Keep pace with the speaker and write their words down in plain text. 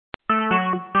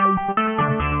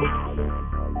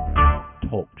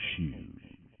Talk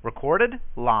shoes. Recorded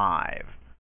live.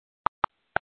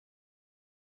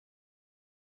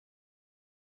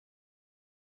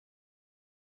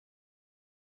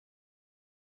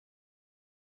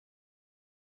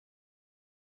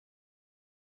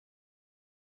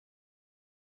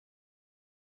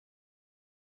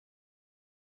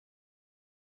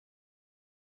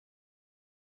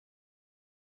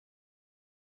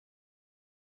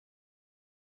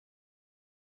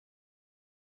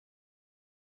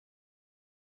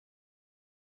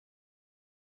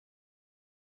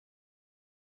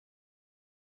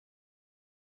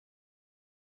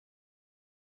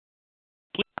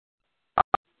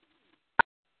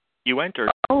 You entered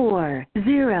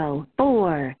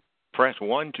 404. Press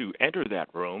 1 to enter that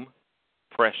room.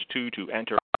 Press 2 to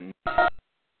enter.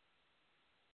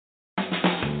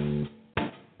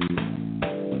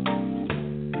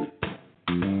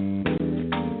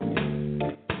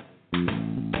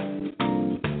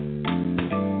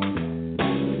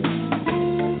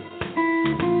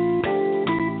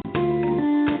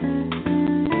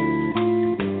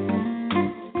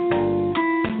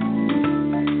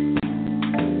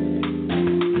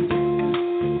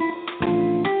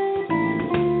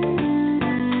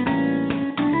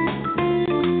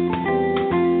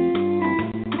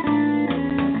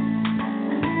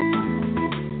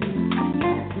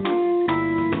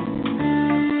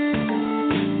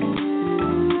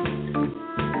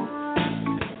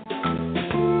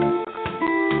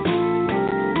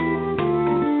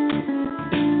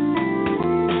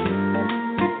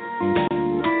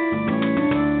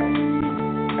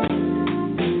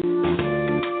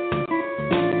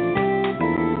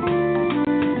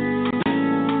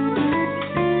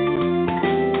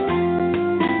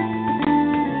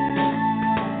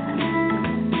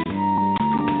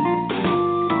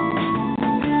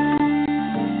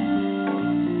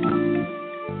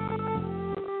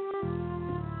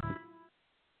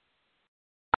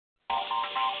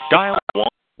 Dial 1.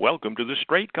 Welcome to the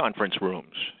straight conference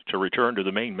rooms. To return to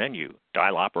the main menu,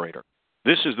 dial operator.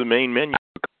 This is the main menu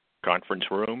conference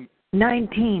room.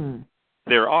 19.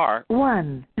 There are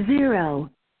 10.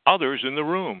 others in the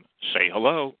room. Say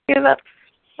hello. Yeah,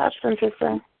 that's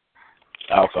interesting.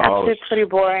 Alcohol. Actually, pretty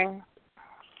boring.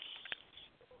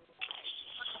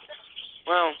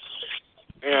 Well,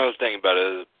 I was thinking about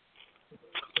it.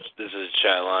 This is a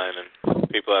chat line, and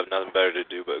people have nothing better to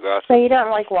do but gossip. So you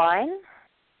don't like wine?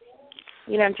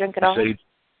 You don't drink at all? You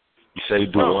say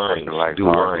do wine. Like do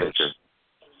wine.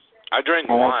 I drink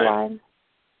I like wine wine.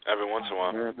 every once in a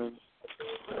while.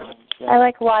 I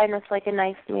like wine with like a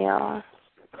nice meal.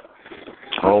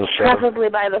 Preferably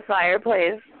by the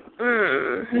fireplace.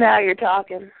 Now you're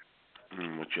talking.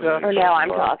 Or now I'm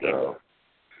talking.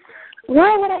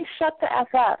 Why would I shut the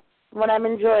F up when I'm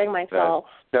enjoying myself?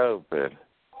 That's stupid.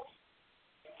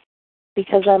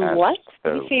 Because I'm That's what?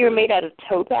 stupid. You say you're made out of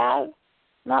topaz?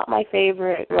 Not my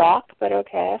favorite rock, but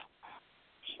okay.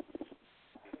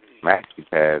 Maxi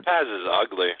pads. Paz is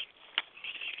ugly.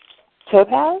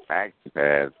 Topaz? Maxi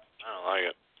pads. I don't like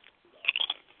it.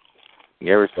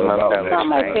 You ever smell that? Not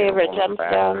my thing favorite on the gemstone.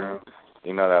 bathroom?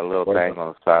 You know that little thing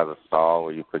on the side of the stall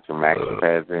where you put your maxi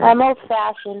pads in? I'm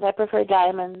old-fashioned. I prefer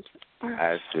diamonds.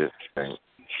 That's just thing.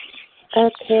 A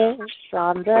kiss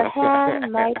on the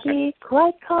hand might be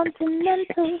quite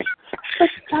continental, but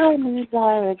diamonds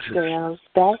are a girl's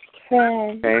best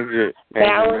friend.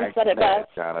 Marilyn said it best.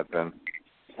 Jonathan.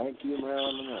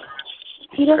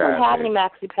 He doesn't have any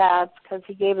maxi pads because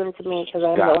he gave them to me because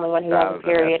I'm the only one who has a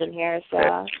period in here.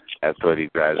 So that's what he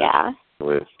does. Yeah.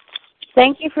 With.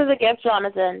 Thank you for the gift,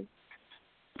 Jonathan.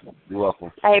 You're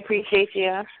welcome. I appreciate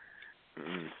you.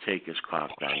 Take his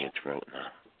cock down your throat now.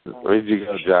 Where'd you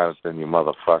go, Jonathan, you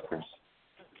motherfucker?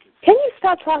 Can you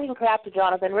stop talking crap to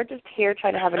Jonathan? We're just here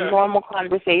trying to have a normal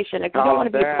conversation. If you don't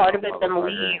want to be a part of it, then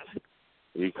leave.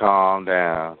 You calm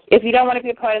down. If you don't want to be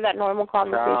a part of that normal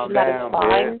conversation, that is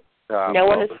fine. No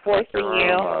one is forcing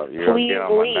you. Please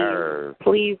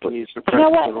leave. Please. You know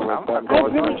what? I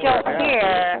really don't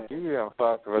care.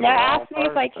 Now ask me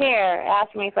if I care.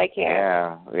 Ask me if I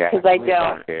care. Yeah. Because I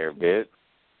don't. Care, bitch.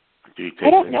 I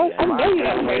don't know. I know you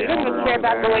don't care. You don't even care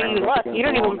about the way you look. You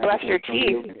don't even brush your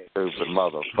teeth. Stupid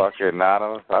motherfucker,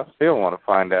 Anonymous. I still want to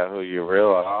find out who you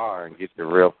really are and get your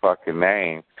real fucking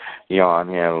name. You on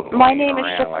here? My name is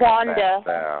Shaquanda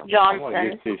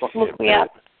Johnson. Look me up.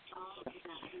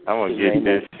 I'm going to get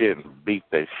this shit and beat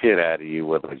the shit out of you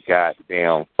with a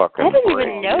goddamn fucking I didn't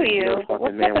even know you. What's up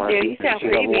with you? You sound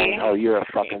creepy. Oh, you're a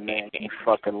fucking man. You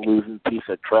fucking losing piece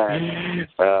of trash.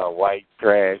 White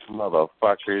trash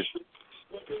motherfuckers.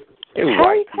 How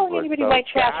are you calling anybody white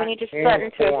trash when you just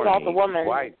threatened to assault a woman?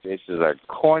 White bitches are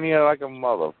corny like a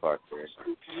motherfucker.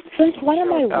 Since when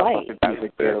am I white?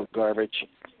 Garbage.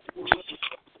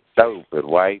 Stupid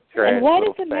white trash. And why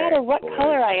does it matter what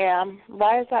color I am?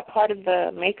 Why is that part of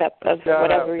the makeup of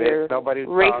whatever your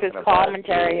racist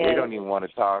commentary is? We don't even want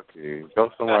to talk to you. Go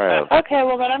somewhere else. Okay,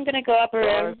 well then I'm going to go up a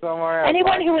room.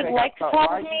 Anyone who would like to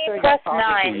talk to me, press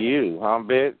 9. To you,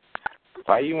 bitch?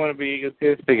 Why you want to be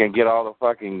egotistic and get all the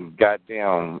fucking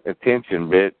goddamn attention,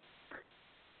 bitch?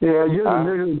 Yeah, you're the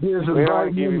nigga that gives a we don't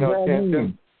give you no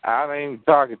attention. I ain't even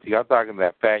talking to you. I'm talking to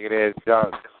that faggot-ass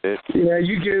John, bitch. Yeah,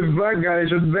 you give white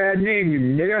guys a bad name, you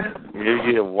nigga.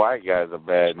 You give white guys a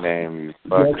bad name, you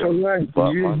fucking. That's all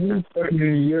right.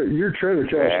 You're trailer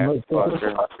trash,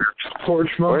 motherfucker. Porch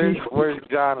monkey. Where's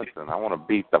Jonathan? I want to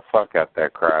beat the fuck out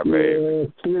that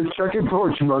crybaby. Yeah, you're a fucking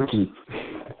porch monkey.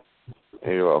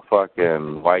 You're a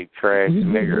fucking white trash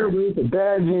nigger. You give a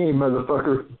bad name,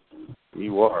 motherfucker.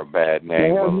 You are a bad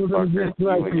name, motherfucker. You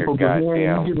and your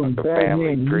goddamn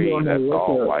family tree, that's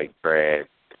all white trash.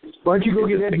 Why don't you go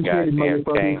get educated,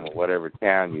 motherfucker? Game, whatever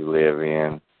town you live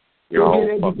in. Your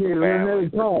whole fucking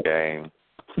family's the game.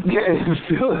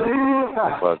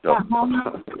 Fuck up.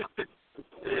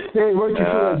 Hey, what you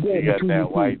got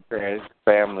that white trash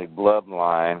family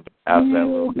bloodline out that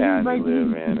little town you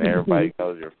live in. Everybody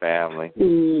knows your family.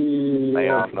 They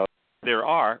all know. There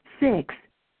are 6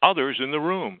 others in the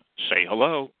room. Say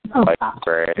hello. White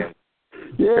trash.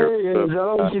 Yeah.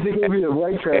 What you think of me, the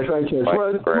white trash, white trash.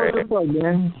 What the fuck,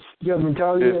 man? You got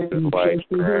mentality like white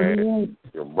trash.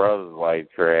 Your brother's white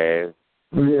trash.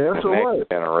 Yeah, so the what? Next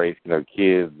generation of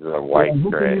kids are white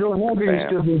trash. You don't have any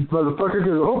stupid motherfucker,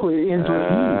 because hopefully it ends with you.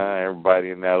 Everybody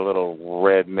in that little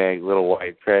redneck, little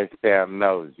white trash town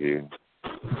knows you.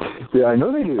 Yeah, I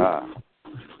know they do.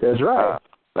 That's right.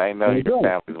 They know your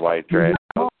family's white trash.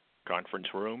 Conference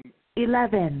room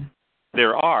 11.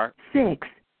 There are 6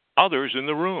 others in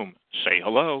the room. Say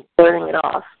hello. Turning it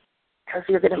off, because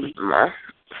you're going to be more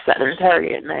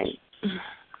sedentary at night.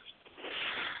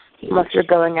 Unless you're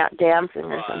going out dancing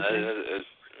or something.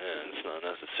 It's not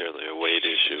necessarily a weight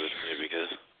issue with me because...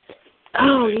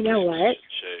 Oh, you know what?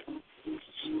 Shape.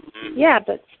 Yeah,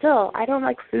 but still, I don't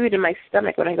like food in my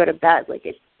stomach when I go to bed. Like,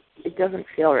 it doesn't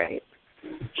feel right.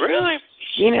 Really?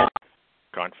 You know.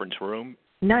 Conference room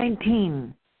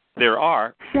 19. There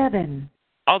are 7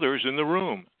 others in the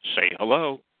room. Say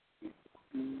hello.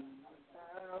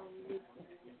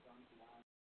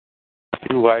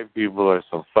 You white people are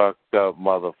some fucked up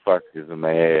motherfuckers in the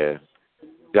head.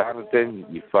 Jonathan,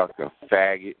 you fucking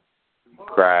faggot.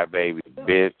 Crybaby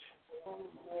bitch.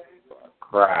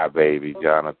 Crybaby,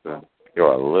 Jonathan.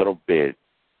 You're a little bitch.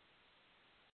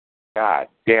 God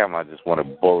damn, I just want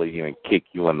to bully you and kick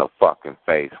you in the fucking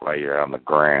face while you're on the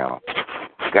ground.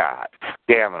 God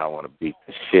damn it, I want to beat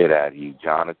the shit out of you,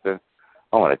 Jonathan.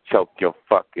 I want to choke your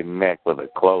fucking neck with a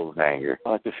clothes hanger.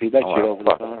 I like to see that shit over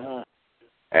the phone, huh?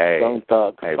 Hey,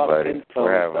 buddy,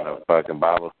 we're having a fucking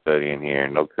Bible study in here.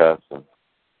 No cussing.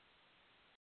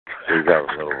 Please have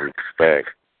a little respect.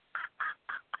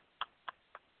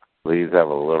 Please have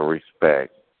a little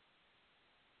respect.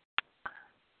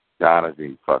 Jonathan,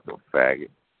 you fucking faggot.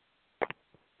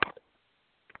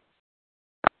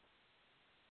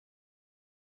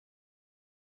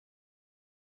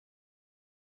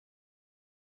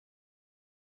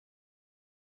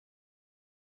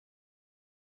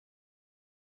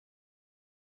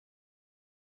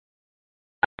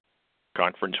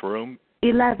 Conference room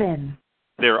 11.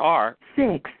 There are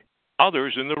 6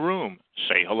 others in the room.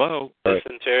 Say hello.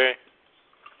 Listen, Terry.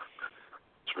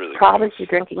 It's really Probably gross. you're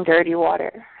drinking dirty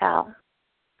water. How?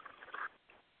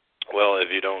 Well, if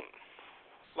you don't,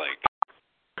 like...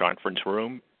 Conference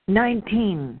room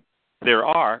 19. There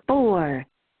are 4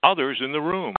 others in the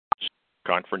room.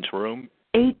 Conference room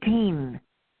 18.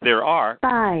 There are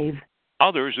 5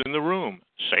 others in the room.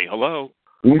 Say hello.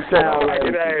 You sound like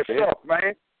your ass up,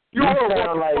 man. You heard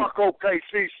what the fuck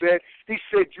OKC said. He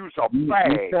said you's a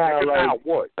fag. Sound like now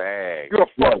what? Fag. You're a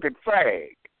fucking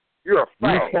fag. You're a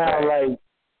fag. You sound like...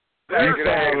 Faggot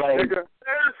ass nigga.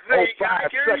 Oh,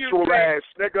 bisexual ass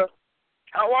nigga.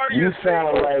 How are you? You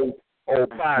sound like... Oh,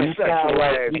 bisexual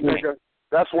ass nigga.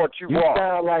 That's what you are. You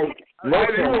sound like...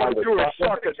 You're a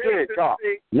sucker dick, huh?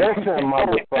 Listen,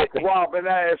 motherfucker. Robbing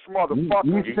ass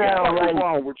motherfucker. You sound like... What's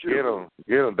wrong with you?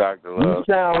 Get him, Dr. Love.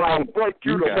 You sound like... Break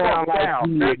you the sound fuck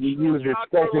down. like you was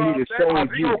expecting me to I'll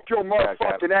save you. choke your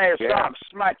motherfucking ass out and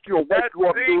smack you and wake you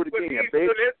up and do it again, bitch.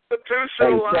 Hey,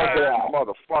 check it out.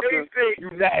 Motherfucker. You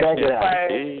nasty fag.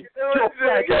 Get your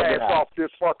fag ass off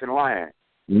this fucking line.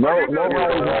 Nobody's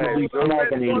going to be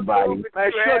smacking anybody.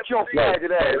 Man, shut your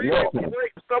faggot ass. Listen.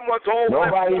 Someone's whole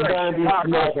Nobody's going to be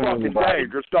smacking anybody.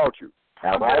 Dangerous, don't you?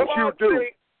 All right? What you do?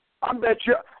 I bet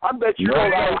you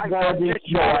nobody's going to be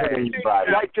smacking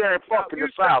anybody. Right there in fucking the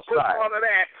south side.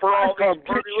 For all these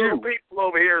little people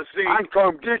over here, see. I can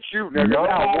come get you, nigga.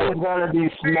 Nobody's going to be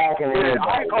smacking anybody.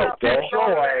 I can come get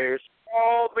your ass.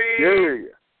 All these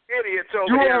idiots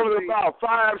over here. You only about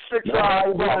 5, 6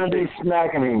 hours. Nobody's going to be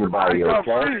smacking anybody, I okay?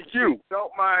 come see you.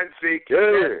 Don't mind, Zeke.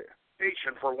 Yeah.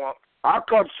 Patient for once. I'll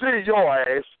come see your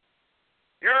ass.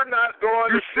 You're not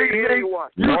going to see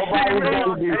anyone. Nobody's going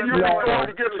to be going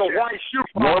to get some white shoe.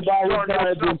 Nobody's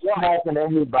going to be smacking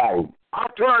anybody.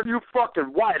 I'll turn you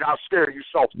fucking white. I'll scare you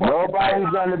so fucking. Nobody's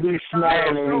going to be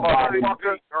smacking anybody. All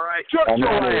right. Shut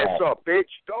your ass up, bitch.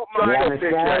 Don't mind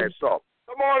your ass up.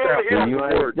 Come on over here. You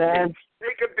understand?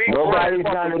 Take a deep Nobody's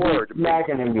breath. going to be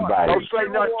smacking anybody. Don't say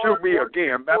nothing to me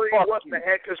again, man. What the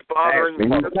heck is bothering you?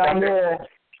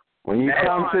 When you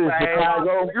come to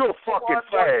Chicago, you're a fucking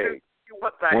fag.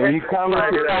 When you come to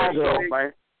Chicago,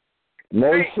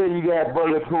 make sure you got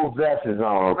bulletproof vests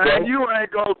on, okay? Man, you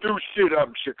ain't gonna do shit up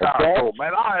in Chicago, okay?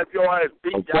 Man. I'll have your ass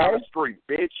beat down the street,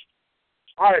 bitch.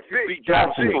 I'll have you beat down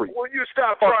the street. Will you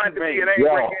stop trying to be an angry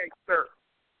gangster?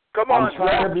 Come on,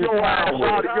 get your ass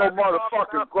out of your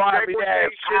motherfucking grimy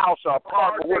ass house or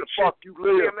apartment where the fuck you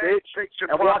live, bitch.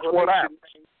 And watch what happens.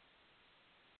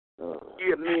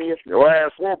 Your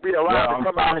ass won't be allowed to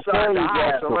come outside the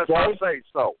house unless I say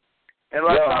so.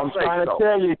 I'm trying to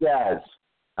tell you guys.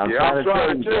 I'm trying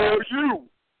to tell you.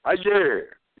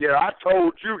 Yeah, I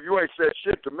told you. You ain't said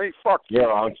shit to me. Fuck you.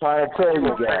 I'm trying to tell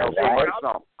you guys.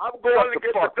 I'm going to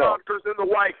get the doctors in the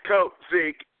white coat,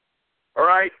 Zeke. All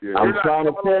right? Yeah. I'm trying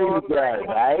to tell you guys,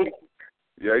 right?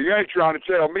 Yeah, you ain't trying to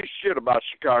tell me shit about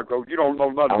Chicago. You don't know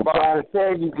nothing about it. I'm trying to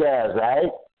tell you guys, right?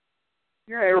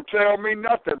 You ain't tell me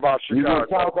nothing about Chicago. You can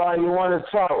talk all you want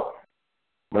to talk,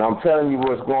 but I'm telling you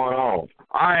what's going on.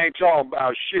 I ain't talking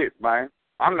about shit, man.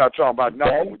 I'm not talking about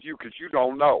nothing with you because you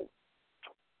don't know.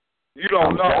 You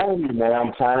don't know. I'm telling you, man.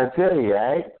 I'm trying to tell you,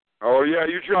 right? Oh, yeah,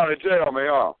 you trying to tell me,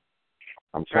 huh?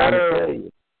 I'm trying to tell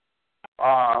you.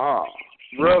 Uh-huh.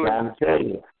 Really? I'm trying to tell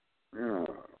you. Yeah.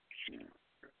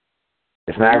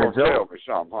 It's not a joke. Tell me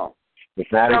something, huh?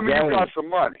 It's not tell a me game. You got some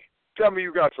money. Tell me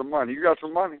you got some money. You got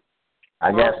some money?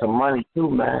 I got some money, too,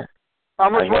 man. How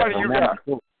much money you got?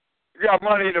 Too. You got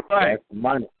money in the bank? I got some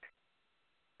money.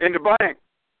 In the bank?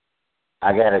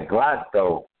 I got a Glock,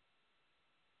 though.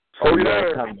 So you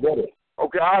gotta come get it.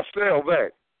 Okay, I'll sell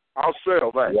that. I'll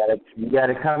sell that. You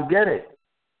gotta come get it.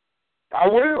 I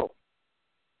will.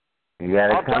 You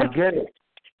gotta come get it.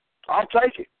 I'll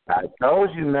take it. I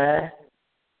told you, man.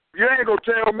 You ain't gonna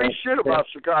tell me shit about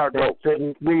Chicago.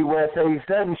 53 West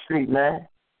 87th Street, man.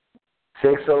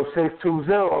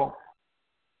 60620.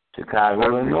 Chicago,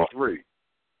 Illinois.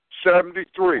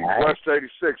 73 West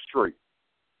 86th Street.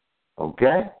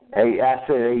 Okay. I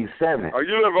said 87. Oh,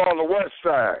 you live on the west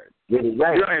side. Get it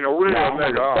right. You ain't a real nigga.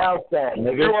 On the south side,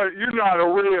 nigga. You're not a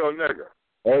real nigga.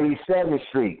 87th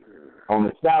Street on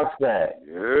the south side.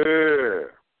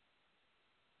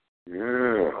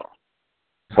 Yeah.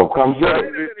 So come get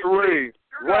it. 73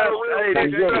 West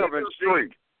 87th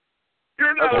Street.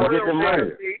 You're not a real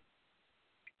nigga.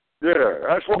 Yeah,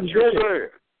 that's what you said.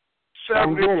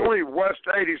 73 West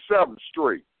 87th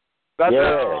Street. That's what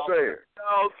you said.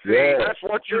 No, see, that's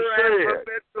what you said.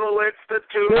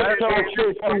 That's what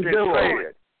you fucking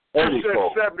said. You said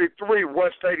 73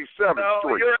 West 87th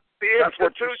Street. That's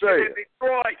what you said. In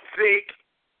Detroit, Zeke.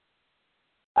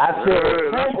 I said,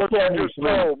 that's what you just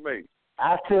told me.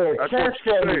 I said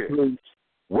 1073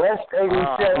 West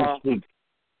 87th Street.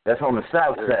 That's on the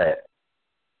south side.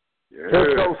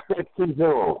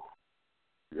 60620.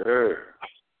 Yeah.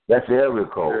 That's the area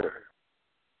code.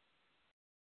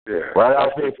 Yeah. Right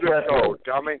off the expressway.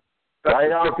 Dummy.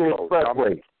 Right off the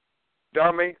expressway.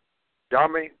 Dummy.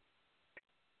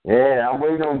 Yeah, I'm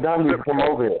waiting on dummies to come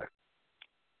over here.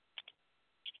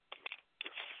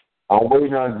 I'm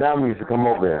waiting on dummies to come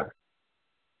over here.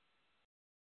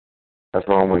 That's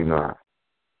what I'm waiting on.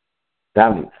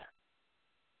 Dummies.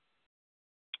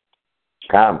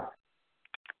 Come.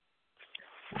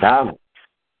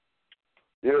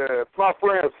 Yeah, my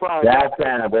friends find out.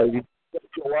 That's baby.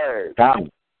 Come.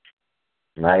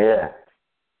 Not yet.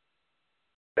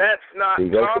 That's not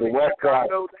Tommy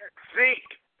Chicago. That's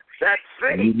Zeke. That's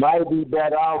Zeke. You might be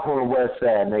better off on the west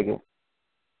side, nigga.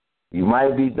 You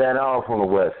might be better off on the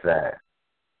west side.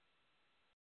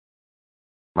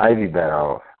 Might be better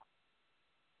off.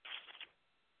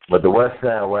 But the west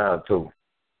side wild too.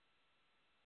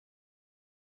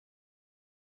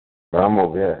 But I'm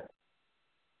over here.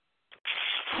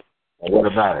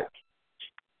 What about it?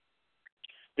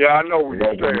 Yeah, I know what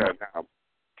you're saying now.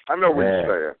 I know what you're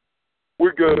saying.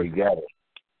 We're good. You got it.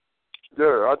 Yeah,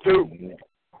 I do.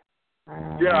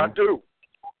 Yeah, I do.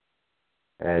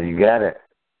 And you got it.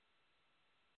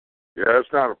 Yeah,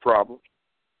 that's not a problem.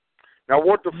 Now,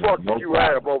 what the fuck do you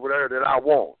have over there that I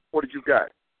want? What do you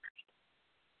got?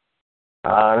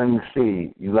 Let me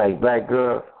see. You like black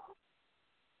girls?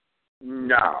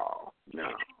 No.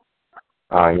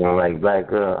 Oh, you don't like black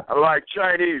girls? I like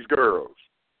Chinese girls.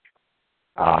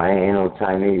 Oh, ain't no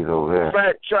Chinese over there.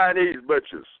 Fat Chinese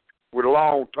bitches with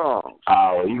long tongues.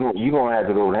 Oh, you gonna have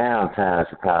to go downtown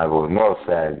Chicago, north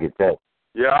side, to get that.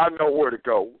 Yeah, I know where to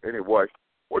go. Anyway,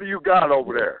 what do you got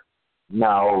over there?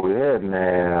 No, over here,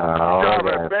 man.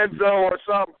 You got a benzo or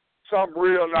something? Something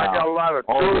real, and I got a lot of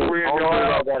jewelry in your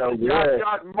house. You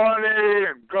got money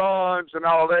and guns and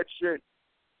all that shit.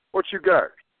 What you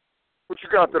got? What you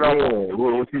got that I want?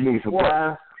 What you need, some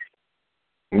guys?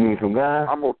 You need some guys?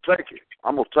 I'm going to take it.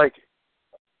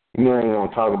 You ain't going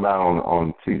to talk about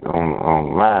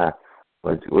online.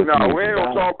 But no, we ain't going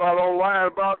to talk about online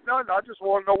about nothing. I just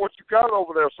want to know what you got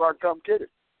over there so I can come get it.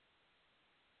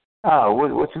 Oh,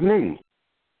 what you need?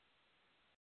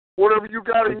 Whatever you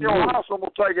got in your house, I'm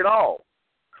going to take it all.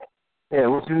 Yeah,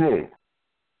 what you need?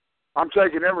 I'm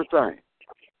taking everything.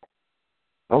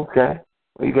 Okay.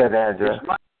 Well, you got the address.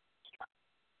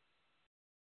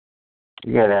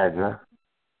 You got the address.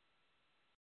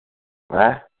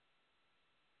 Right?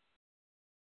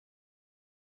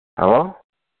 Hello?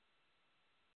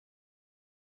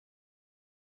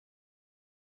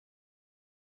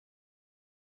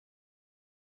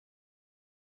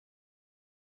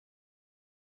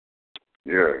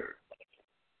 Yeah.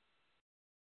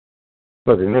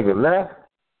 But the nigga left?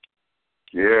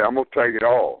 Yeah, I'm going to take it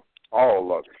all.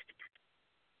 All of it.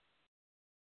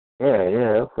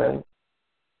 Yeah, okay.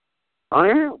 I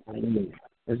am.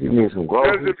 If you need some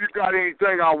groceries. Because if you got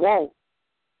anything I want,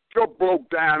 your broke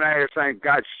down ass ain't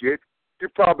got shit. You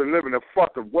probably live in a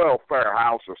fucking welfare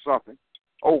house or something.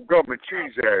 Old government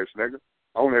cheese ass nigga.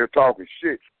 On there talking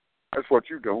shit. That's what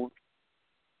you doing.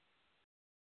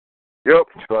 Yep,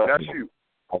 that's you.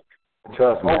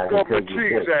 Trust me. Old government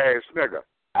cheese ass nigga.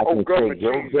 Old government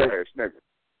cheese ass nigga.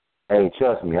 Hey,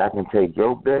 trust me, I can take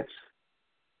your bitch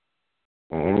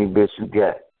and any bitch you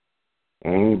got.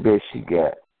 Any bitch you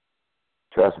got.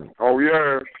 Trust me. Oh,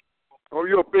 yeah. Oh,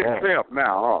 you're a big pimp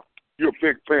now, huh? You're a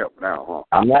big pimp now, huh?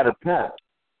 I'm not a pimp.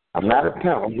 I'm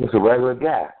just a regular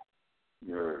guy.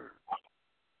 Yeah.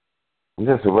 I'm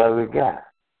just a regular guy.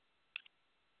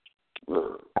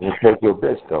 I can take your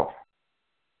bitch, though.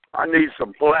 I need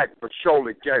some black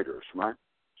Pacioli gators, man.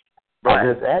 Black.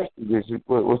 I just asked you,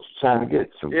 what you trying to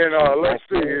get? Let's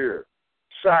see here.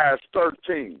 Size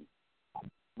 13.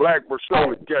 Black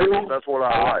Pacioli gators. That's what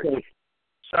I like.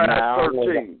 Size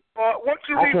 13. What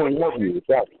you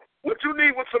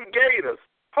need with some gators?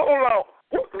 Hold on.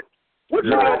 What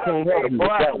you need? The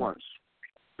black ones.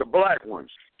 The black ones.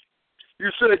 You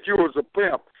said you was a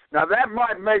pimp. Now that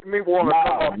might make me want to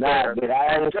come up there. Did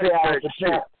I ever say I was a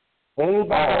pimp?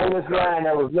 Anybody on this line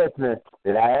that was listening,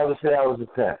 did I ever say I was a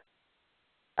pimp?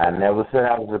 I never said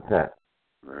I was a pimp.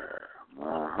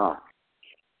 Uh-huh.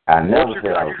 I never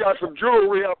said you got some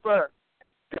jewelry up there.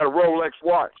 You got a Rolex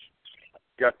watch.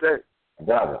 Got that?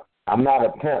 Brother, I'm not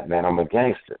a pimp, man. I'm a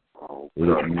gangster. Oh, you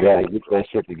got to get that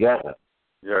shit together.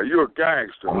 Yeah, you're a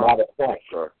gangster. I'm not a pimp.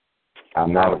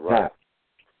 I'm not a pimp.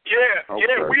 Yeah, we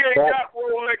ain't got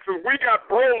Rolexes. We got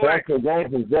Rolex.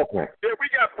 Pimp is different. Yeah, we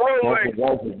got Rolex.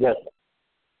 Pimp is different.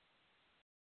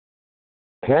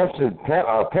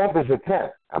 Pimp is a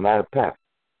pimp. I'm not a pimp.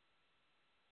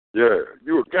 Yeah,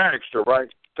 you a gangster, right?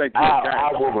 Think you're a gangster.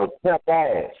 I was a pimp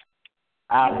ass.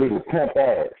 I'll be the pimp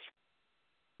ass.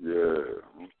 Yeah,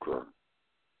 okay.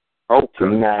 So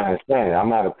you not understanding. I'm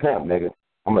not a pimp, nigga.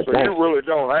 I'm a gangster. So you really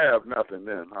don't have nothing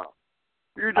then, huh?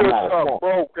 You just a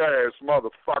broke-ass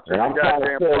motherfucker in the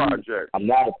goddamn project. I'm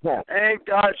not a pimp. Ain't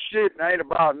got shit and ain't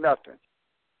about nothing.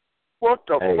 What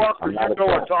the fuck are you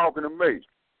doing talking to me?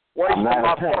 Wasting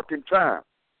my fucking time.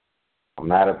 I'm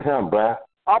not a pimp, bruh.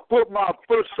 I put my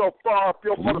foot so far up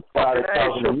your motherfucking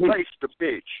ass, you'll face the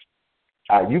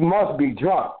bitch. You must be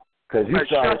drunk, because you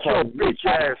started talking to me. Shut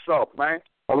your bitch ass up, man.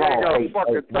 Hold on, you ain't got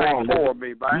a fucking thing for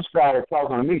me, man. You started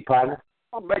talking to me, partner.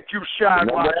 I'll make you shine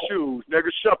my shoes,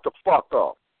 nigga. Shut the fuck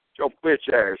up. Your bitch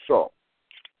ass up.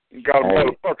 You got a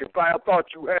motherfucking thing. I thought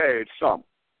you had something.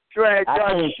 You ain't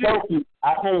got shit.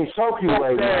 I can't choke you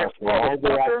right now, man.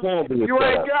 You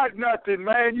ain't got nothing,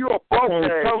 man. You a broke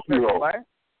ass nigga, man.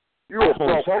 You a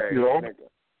broke ass nigga.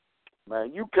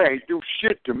 Man, you can't do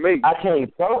shit to me. I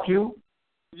can't choke you.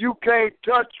 You can't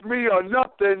touch me or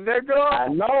nothing, nigga. I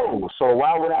know. So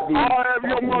why would I be? I'll have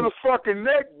your motherfucking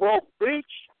neck broke, bitch.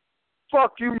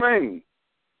 Fuck you mean?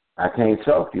 I can't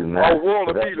choke you, man. I want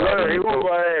to be Larry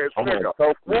Hoover ass nigga.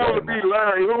 Want to be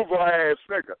Larry Hoover ass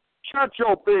nigga. Shut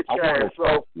your bitch ass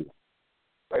up.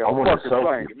 They are fucking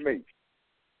playing to me.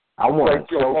 I want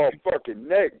to your motherfucking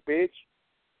neck, bitch.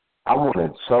 I want to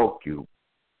choke you.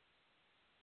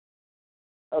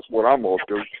 That's what I'm going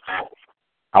to do.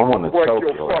 I want to choke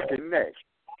your fucking neck.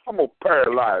 I'm going to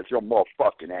paralyze your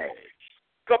motherfucking ass.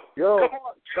 Come on,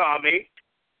 Tommy.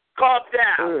 Calm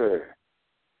down. Yeah.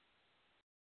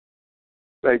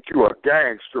 Think you a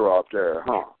gangster out there,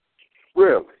 huh?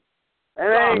 Really?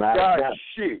 And ain't got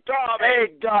shit. Tommy.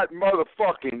 Ain't got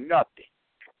motherfucking nothing.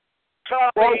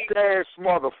 Broke ass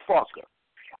motherfucker.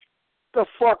 The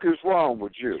fuck is wrong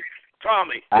with you?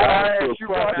 Tommy. You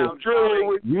got some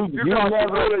jewelry. You got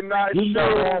some really nice shoes.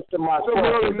 Some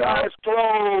really nice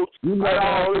clothes. And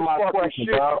all this fucking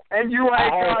shit. And you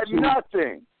ain't got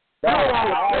nothing. Shut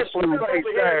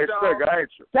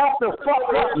the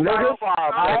fuck up, nigga. I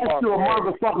asked you a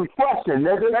motherfucking question,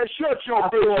 nigga. Hey, shut your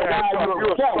bitch ass up.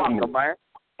 You're a sucker, man.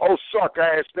 Oh, suck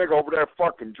ass nigga over there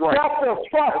fucking drink. Shut the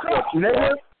fuck up,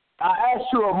 nigga. I asked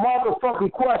you a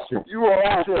motherfucking question. You are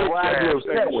a bitch ass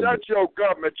nigga. Shut your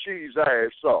government cheese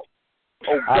ass up.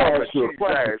 Oh, government cheese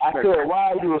ass nigga. I said,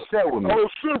 why are you upset with me? Oh,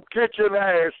 soup kitchen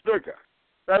ass nigga.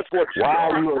 That's what you Why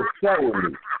are you upset with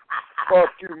me? Fuck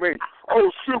you mean?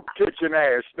 Oh, soup kitchen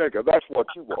ass nigga. That's what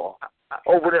you are.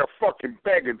 Over there fucking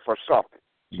begging for something.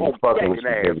 Oh, begging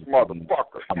ass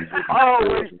motherfucker.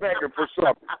 Always begging for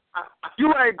something.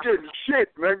 You ain't getting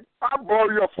shit, nigga. I'll blow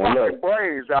your fucking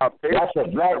brains out there. That's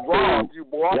a black rob you,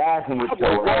 boy. I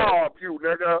will rob you,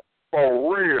 nigga.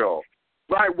 For real.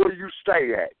 Right where you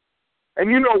stay at. And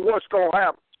you know what's going to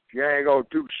happen? You ain't going to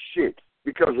do shit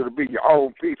because it'll be your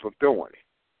own people doing it.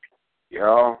 You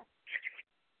know?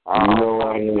 And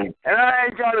I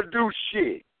ain't got to do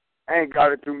shit. I ain't got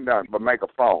to do nothing but make a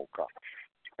phone call.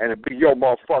 And it'll be your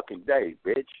motherfucking day,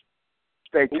 bitch.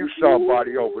 Think you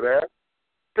somebody over there.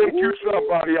 Think you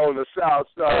somebody on the south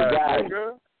side,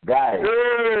 nigga. Guys,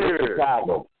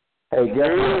 Chicago. Hey, guess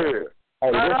what?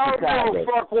 Hey, I don't give a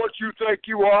fuck what you think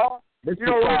you are. You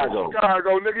don't live in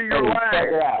Chicago, nigga. You're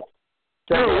lying.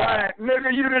 You're lying.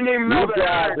 Nigga, you didn't even know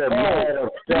that area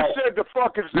code. You said the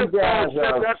fucking zip code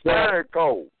said that's the area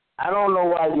code. I don't know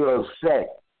why you're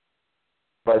upset.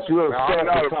 But you're upset. I'm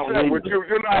not upset with you.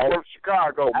 You're not from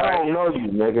Chicago, man. I don't know you,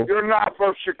 nigga. You're not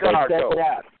from Chicago.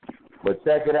 But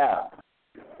check it out.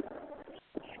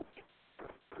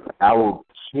 I will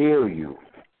kill you.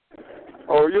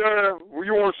 Oh, yeah? Well,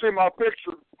 you want to see my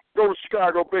picture? Go to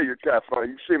Chicago Billiard Cafe. You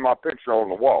can see my picture on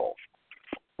the wall.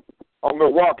 On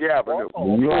Milwaukee Avenue.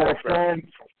 You understand?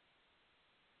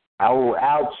 I will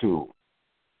out you.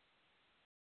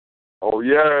 Oh,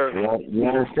 yeah. You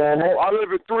understand that? I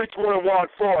live at 321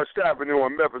 Forest Avenue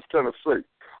in Memphis, Tennessee.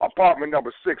 Apartment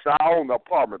number 6. I own the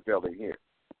apartment building here.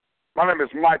 My name is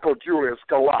Michael Julius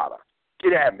Scalata.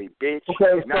 Get at me, bitch.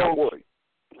 Okay,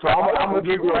 so I'm going to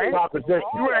give you a proposition.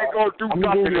 You ain't going to do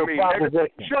nothing to me, nigga.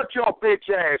 Shut your bitch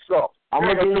ass up. I'm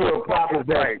going to give you a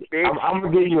proposition. I'm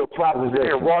going to give you a proposition.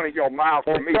 You're running your mouth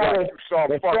to me like you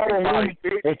some fucking body,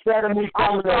 bitch. Instead of me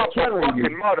coming and killing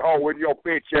you. Mud hole in your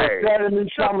bitch ass. Instead of me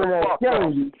coming and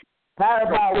killing you, how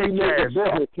about we make a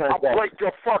business transaction? I'll break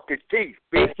your fucking teeth,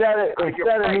 bitch. Instead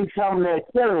of me coming and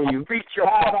killing you,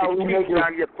 how about we make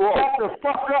down your throat? Shut the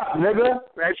fuck up, nigga.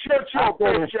 Man, shut your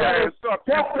bitch ass up,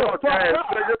 you fuck ass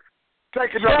nigga.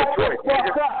 Take another drink,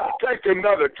 nigga. Take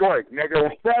another drink,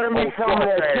 nigga. Instead of me coming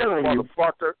and killing you,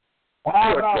 motherfucker.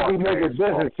 How about we make a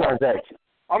business transaction?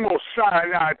 I'm gonna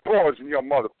cyanide poison your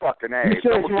motherfucking ass. You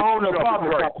said you own the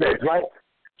apartment complex, right?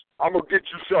 I'm gonna get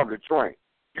you something to drink.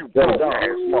 You broke ass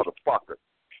motherfucker.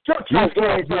 Shut your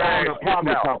ass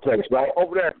apartment complex, right?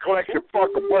 Over there collecting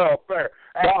fucking welfare.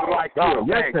 Acting like you're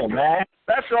listen, man.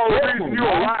 That's the only reason you're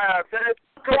alive, man.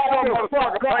 Because some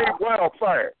motherfucker paid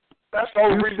welfare. That's the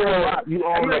only reason you're alive. You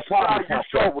own the apartment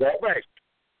complex, respect.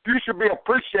 You should be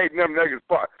appreciating them niggas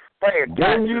paying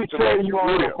taxes. Didn't you say you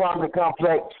own the apartment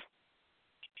complex?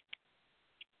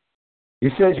 You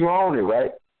said you own it,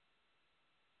 right?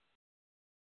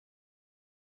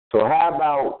 So how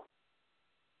about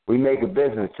we make a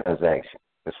business transaction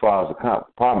as far as the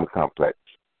apartment complex?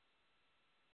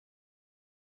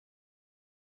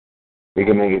 We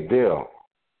can make a deal.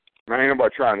 Man, ain't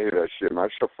nobody trying to hear that shit, man.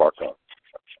 Shut the fuck up.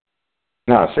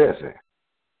 No, seriously.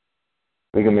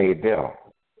 We can make a deal.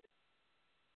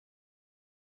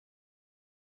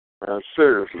 Man,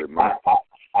 seriously, man.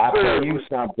 I'll tell you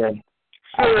something.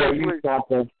 Seriously? I'll tell you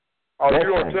something. Oh, you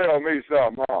gonna tell me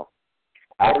something, huh?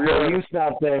 I tell you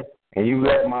something, and you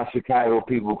let my Chicago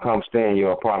people come stay in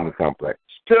your apartment complex.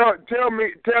 Tell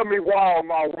me why on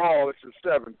my wall it's a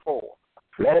 7-4.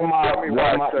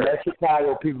 Let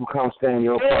Chicago people come stay in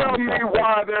your apartment complex. Tell me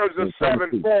why there's a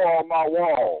 7-4 on my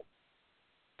wall.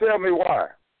 Tell me why.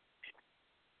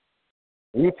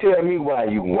 You tell me why,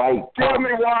 you white. Tell me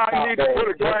why I need to put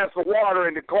a glass of water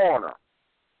in the corner.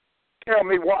 Tell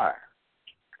me why.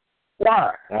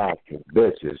 Why? Y'all some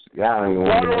bitches. Y'all don't even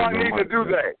why do I need to do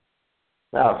that?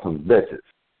 Y'all some bitches.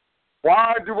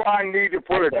 Why do I need to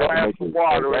put a glass of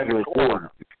water in the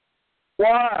corner?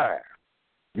 Why?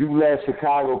 You let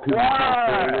Chicago people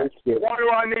come stay. Why do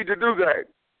I need to do that?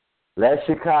 Let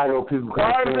Chicago people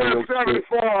come stay. Why is there a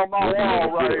 7-4 on my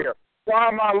wall right here? Why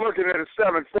am I looking at a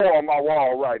 7-4 on my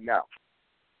wall right now?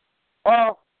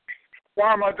 Why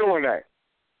am I doing that?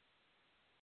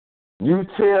 You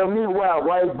tell me why,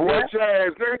 white boy. Bitch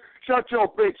ass, nigga. Shut your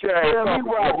bitch ass up. Tell me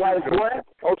why, white boy.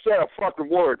 Don't say a fucking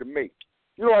word to me.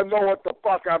 You don't know what the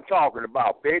fuck I'm talking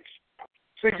about, bitch.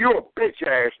 See, you're a bitch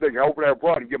ass nigga over there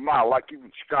running your mouth like you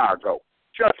in Chicago.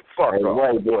 Shut the fuck up.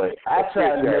 White boy, I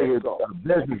tried to make a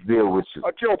business deal with you.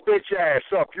 Shut your bitch ass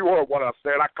up. You heard what I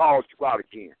said. I called you out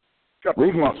again.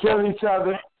 We can kill each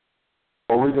other,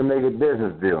 or we can make a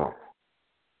business deal.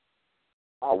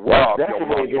 Oh, well, that's the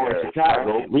way we're in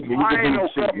Chicago. We can ain't no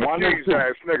do government cheese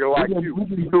ass nigga like you.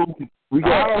 I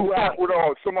don't fuck with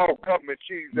some old government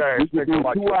cheese ass nigga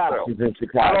like yourself. In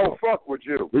Chicago. I don't fuck with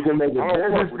you. We can make a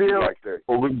business deal, like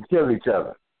or we can kill each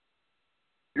other.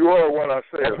 You heard what I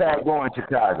said. That's how I go in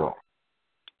Chicago.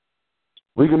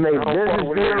 We can make business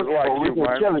deals, or we can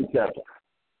kill each other.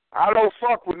 I don't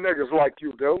fuck with niggas like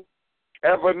you do.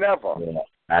 Ever, never. Yeah,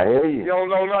 I hear you. You don't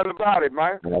know nothing about it,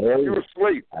 man. I hear you. You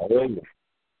asleep. I hear you.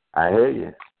 I hear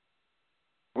you.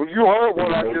 Well, you heard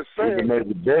what I just said. We can make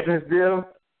a business deal,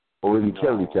 or we can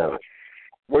kill each other.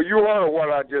 Well, you heard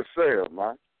what I just said,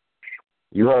 man.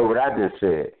 You heard what I just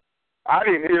said. I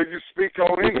didn't hear you speak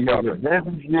on any of it.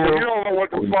 You don't know what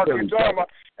the fuck you're talking about.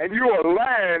 And you a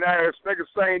lying ass nigga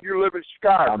saying you live in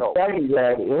Chicago. I'm telling you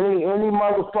that any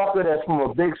motherfucker that's from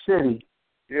a big city.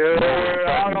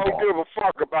 Yeah, I don't give a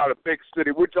fuck about a big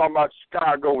city. We're talking about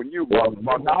Chicago and you,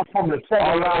 motherfucker. I'm from the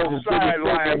second largest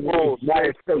sideline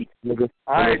bullshit. Nigga.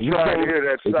 I ain't trying to hear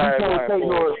that sideline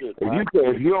bullshit.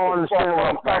 If you don't understand what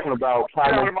I'm talking about,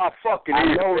 tell me my fucking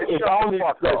ears. Shut the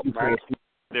fuck up, man.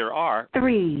 There are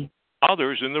 3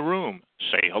 others in the room.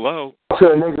 Say hello. To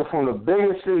a nigga from the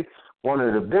biggest city, one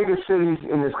of the biggest cities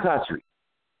in this country.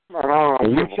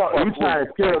 And you trying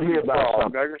to tell me about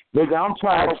something. Nigga, I'm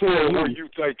trying to tell you where you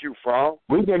think you from.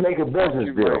 We can make a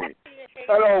business deal.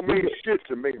 That don't mean shit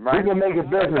to me, man. We can make a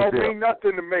business deal. That don't mean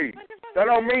nothing to me. That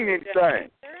don't mean anything.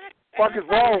 What is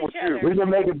wrong with you? We can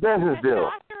make a business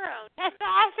deal.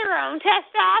 Testosterone.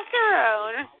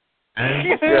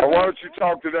 Yeah, why don't you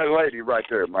talk to that lady right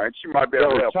there, man? She might be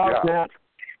able to help you out.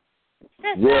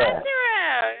 Yeah.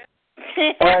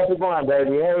 How's it going,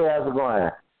 baby? Hey, how's it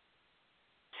going?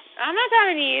 I'm not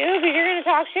talking to you because you're going to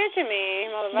talk shit to me,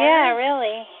 motherfucker. Yeah,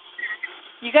 really.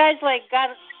 You guys, got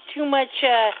too much,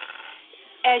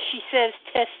 as she says,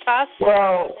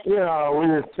 testosterone. Well,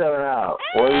 we're just chilling out.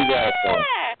 What do you guys doing?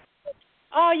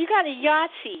 Oh, you got a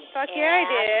Yahtzee. Fuck yeah, I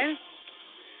did.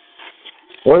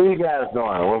 What are you guys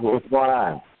doing? What's going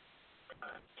on?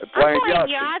 I'm playing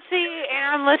Yahtzee and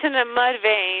I'm listening to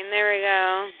Mudvayne. There we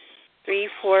go. 3,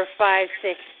 4, 5,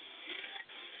 6.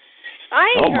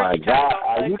 Oh my God!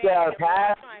 Are you guys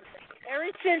high?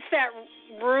 Ever since that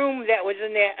room that was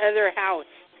in that other house,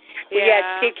 we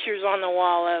had pictures on the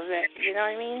wall of it. You know what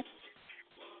I mean?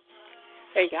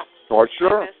 There you go. Oh,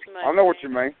 sure. I know what you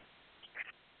mean.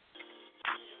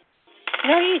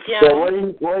 No, you don't. So what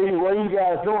are you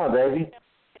guys doing, baby?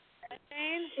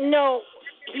 No,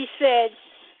 he said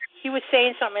he was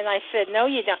saying something, and I said, no,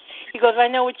 you don't. He goes, I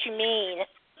know what you mean.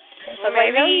 Well,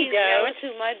 maybe he knows who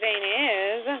Mudvayne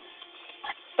is.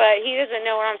 But he doesn't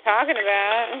know what I'm talking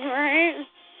about, right?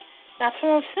 That's what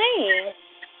I'm saying.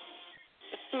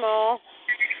 Small.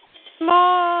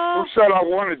 Who said I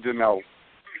wanted to know?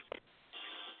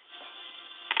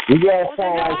 You guys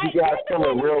sound like you guys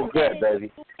feeling real good,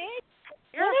 baby.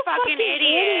 You're a fucking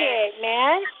idiot,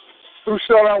 man. Who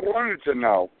said I wanted to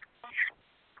know?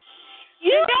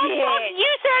 You did.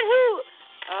 You said who?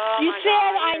 Oh, you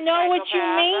said I know what you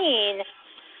mean.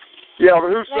 Yeah, but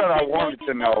who said I wanted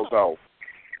to know, though?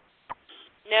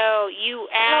 No, you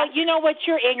asked. No, you know what?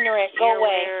 You're ignorant. Go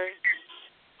away.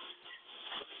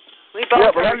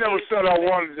 Yeah, but I never said I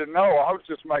wanted to know. I was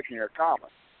just making a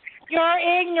comment. You're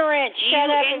ignorant. Shut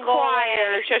up and go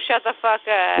away. So shut the fuck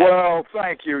up. Well,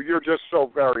 thank you. You're just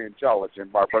so very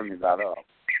intelligent by bringing that up.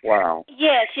 Wow.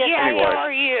 Yes. Yeah, anyway. how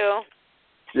are you?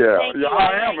 Yeah, Thank you,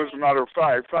 I am, as a matter of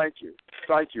fact. Thank you,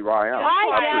 I am.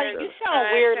 Hi, you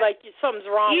sound weird, like something's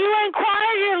wrong. You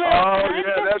inquired, you little. Oh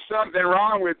yeah, there's something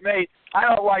wrong with me. I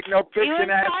don't like no bitching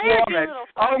ass woman.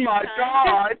 Oh my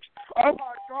God! Oh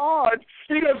my God!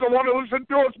 He doesn't want to listen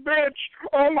to us, bitch.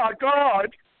 Oh my God!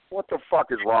 What the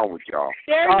fuck is wrong with y'all?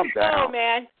 There Calm you down. go,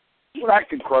 man. You're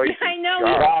acting crazy. I know.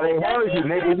 God, they heard you,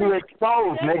 nigga. You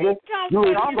exposed, nigga. You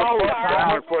exposed.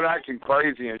 I'm for acting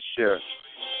crazy and shit.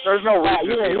 There's no reason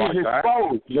to be like that.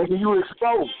 Exposed, nigga. You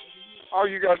exposed. All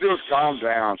you gotta do is calm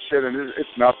down, shit, and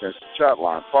it's nothing. It's a chat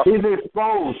line. Fuck. He's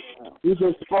exposed. He's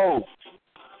exposed.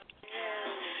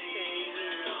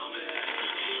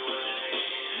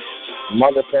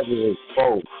 Motherfucker is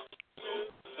exposed.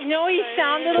 You know what he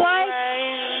sounded like?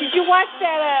 Did you watch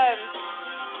that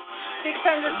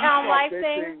 600-pound life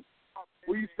thing?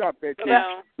 Will you stop bitching?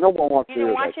 No one wants to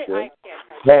hear watch that it? shit.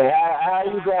 Hey, how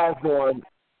you guys doing?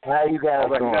 How you guys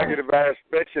doing? Negative ass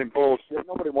bitching bullshit.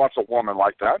 Nobody wants a woman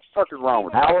like that. What the fuck is wrong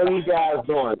with you? How are you guys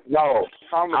doing? No,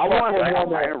 I want a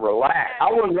woman. Relax.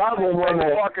 I would love a woman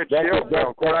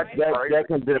that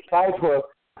can decipher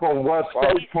from what's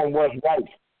fake from what's right,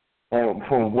 and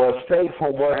from what's fake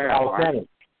from what's authentic.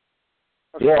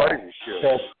 Yeah,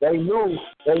 because they knew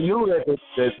that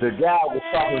the guy was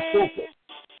talking stupid.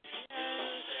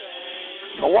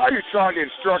 Well, why are you trying to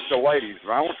instruct the ladies,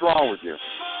 man? What's wrong with you?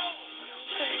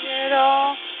 It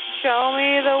all, show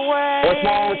me the way. What's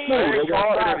wrong with you? They didn't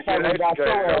call her to get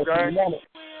educated, okay?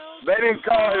 They didn't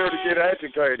call her to get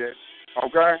educated,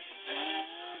 okay?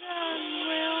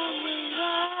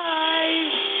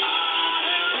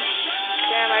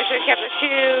 Damn, I should have kept the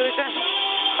shoes.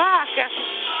 Fuck.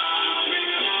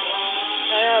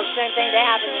 I know, same thing that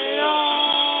happened to me.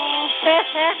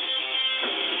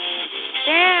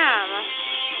 Damn.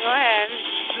 Go ahead.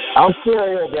 I'm still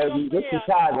here, baby. This is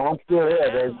Chicago. I'm still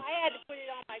here, baby. I had to put it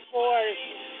on my board.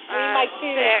 My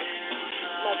tooth.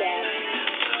 My bad.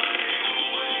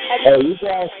 Hey, you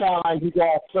guys sound like you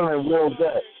guys feeling real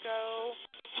good.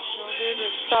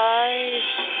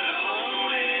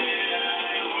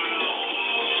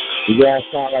 You guys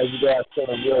sound like you guys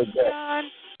feeling real good.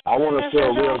 I want to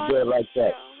feel real good like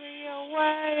that.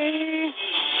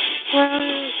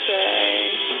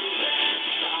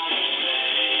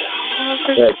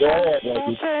 Yeah, go ahead,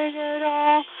 baby.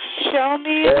 Show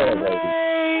me the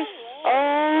way.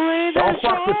 Only don't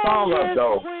fuck the song up,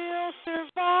 though. Will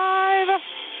survive.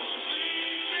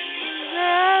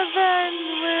 Heaven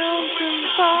will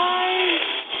survive.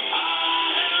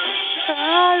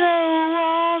 Shadow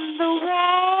on the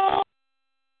wall.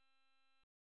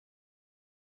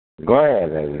 Go ahead,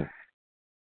 baby.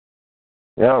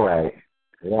 You're all right.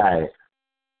 You're all right.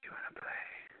 You want to play?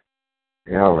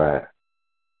 You're all right.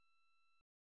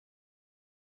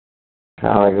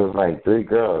 Sound like it was like 3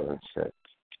 girls and shit.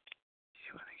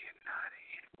 You want to get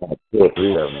naughty? Like 2 or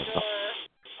 3 of them. Okay,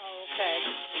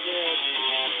 good.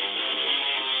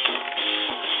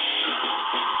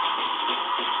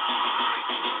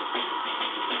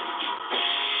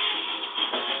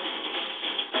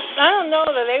 I don't know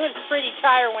though. They was pretty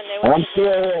tired when they went. I'm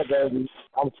still here, baby.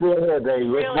 What's going on?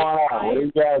 What are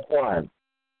you guys doing?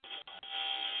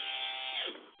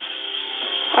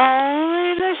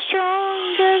 Only the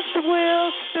strongest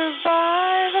will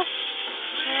survive.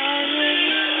 Only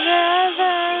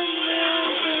heaven will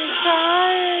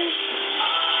survive.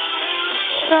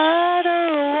 Shadow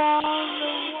on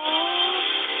the wall.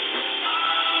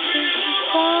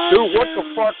 Dude, what the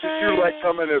fuck did you let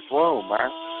come in this room, man?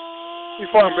 You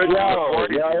fucking bitch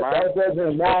that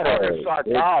doesn't matter.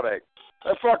 Fucking psychotic.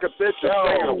 That fucking bitch is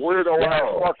singing a weirdo ass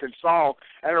fucking song,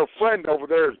 and her friend over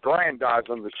there is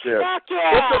grandizing the shit. What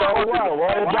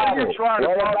about it?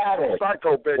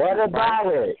 Psycho bitches, What about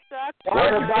it?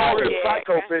 What about it?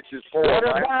 Psycho bitches for, what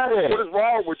man? About it? What is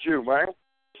wrong with you, man?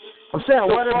 I'm saying,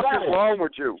 what the fuck about is it? wrong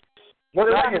with you? What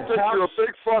now about you think you're a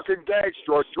big fucking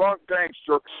gangster, a drunk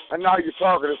gangster, and now you're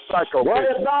talking to psycho What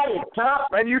bitches. about it, Trump?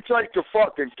 Man, you take the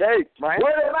fucking cake, man.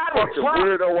 What about it, fucking Trump?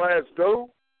 weirdo ass dude.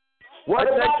 What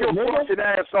take about your it, fucking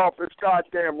ass off this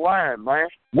goddamn line, man.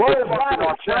 What Quit about fucking it,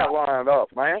 our chat line up,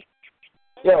 man.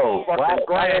 Yo, fucking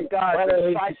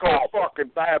grandizing psycho fucking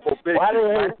babble bitches, why do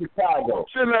they man. hate Chicago?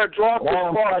 Sitting there drunk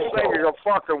as fuck singing a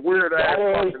fucking weird ass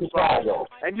fucking song.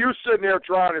 And you sitting there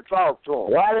trying to talk to them.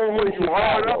 Why do they hate you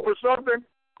hard up or something?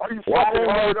 Are you fucking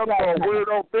hard up for a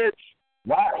weirdo bitch?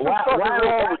 Why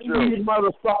do these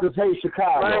motherfuckers hate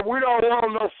Chicago? Man, we don't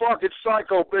want no fucking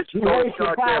psycho bitches on this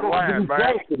goddamn land,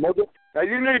 man. Now,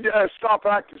 you need to stop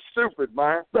acting stupid,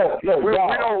 man. Look, we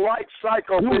don't like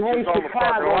psycho bitches on the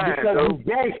fucking land, dude.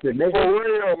 Gangster, nigga. For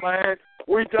real, man.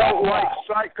 We don't like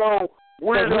psycho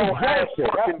weirdo ass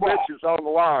fucking bitches on the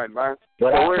line, man.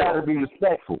 But I try to be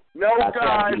respectful. No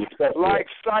guys like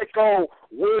psycho,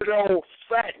 weirdo,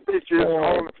 fat bitches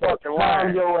on the fucking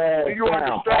line. Do you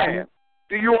understand?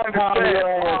 Do you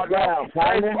understand?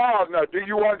 Partner, do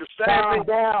you understand me?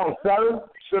 Down, son.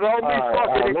 So don't be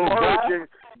fucking encouraging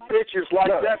bitches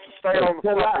like that to stay on the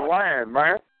fucking land,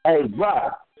 man. Hey,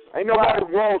 bro. Ain't nobody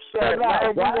won't say,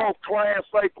 man. We want class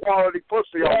A quality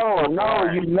pussy on the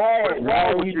No, you mad.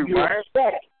 What's with you, man?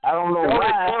 Upset. I don't know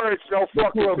why. Don't encourage no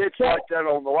fucking bitch like that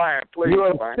on the line, please,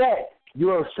 You're man. upset.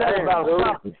 You're upset about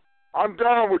something. I'm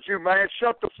done with you, man.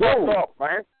 Shut the fuck up,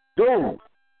 man. Dude.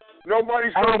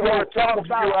 Nobody's going to want to talk to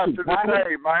you after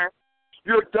today, man.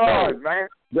 You're done, man.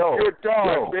 You're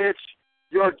done, bitch.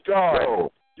 You're done.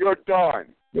 You're done.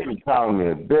 You calling me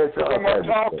a bitch. I'm going to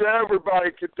talk to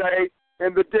everybody today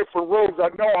in the different rooms. I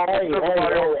know I'm with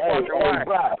everybody on the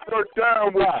fucking line. You're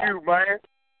done with you, man.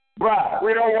 Bruh.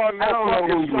 We don't want no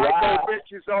fucking psycho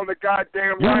bitches on the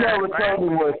goddamn line, man. You never told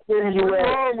me what city you What's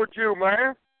wrong with you,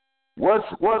 man? Why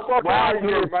are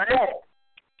you upset?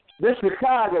 This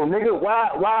Chicago, nigga. Why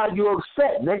are you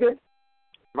upset, nigga?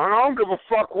 Man, I don't give a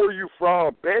fuck where you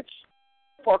from, bitch.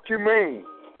 Fuck you mean?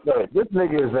 Look, this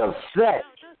nigga is upset.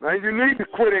 Man, you need to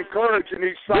quit encouraging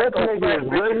these psycho bitches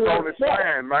really on this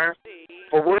land, man.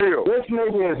 For real. This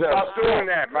nigga is Stop doing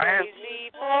that, man.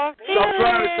 Stop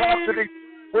trying to talk to these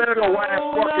weirdo ass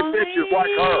fucking bitches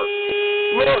like her.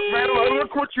 Look, man,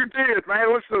 look what you did, man.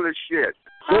 Listen to this shit.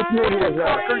 This nigga is upset.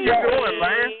 What are you doing,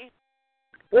 man?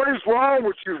 What is wrong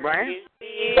with you, man?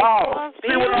 Dog.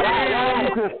 See what I'm Why are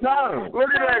you saying? concerned? Look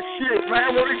at that shit,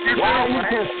 man. What did you do, Why are you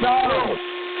man? concerned?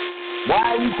 Why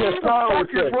are you concerned What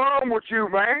the fuck is wrong with you,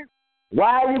 man?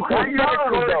 Why are you Why you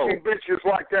concerned, though? encouraging bitches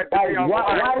like that to be on the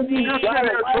Why line? do you You're sitting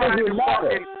there trying to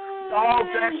fucking dog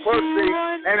that pussy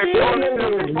and it's going to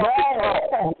the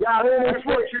fucking talk. That's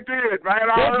what you did, man.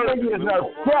 I heard you. This nigga is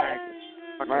upset.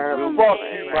 Man, fuck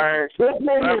you, man. This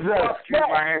nigga is fuck you,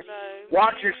 upset. man.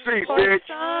 Watch your seat, bitch.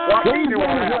 Watch your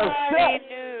seat.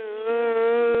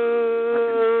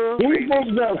 These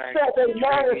niggas are upset. They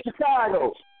mad at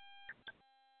Chicago.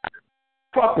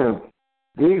 Fucking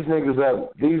these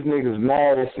niggas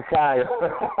mad at Chicago.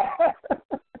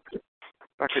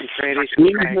 Fucking trannies These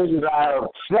and faggots. niggas are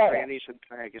upset. Trannies and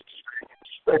faggots.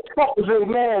 What the fuck is they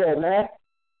mad at, man?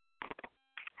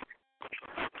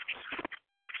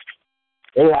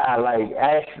 They are like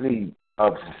actually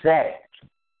upset.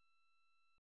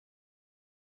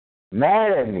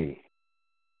 Mad at me.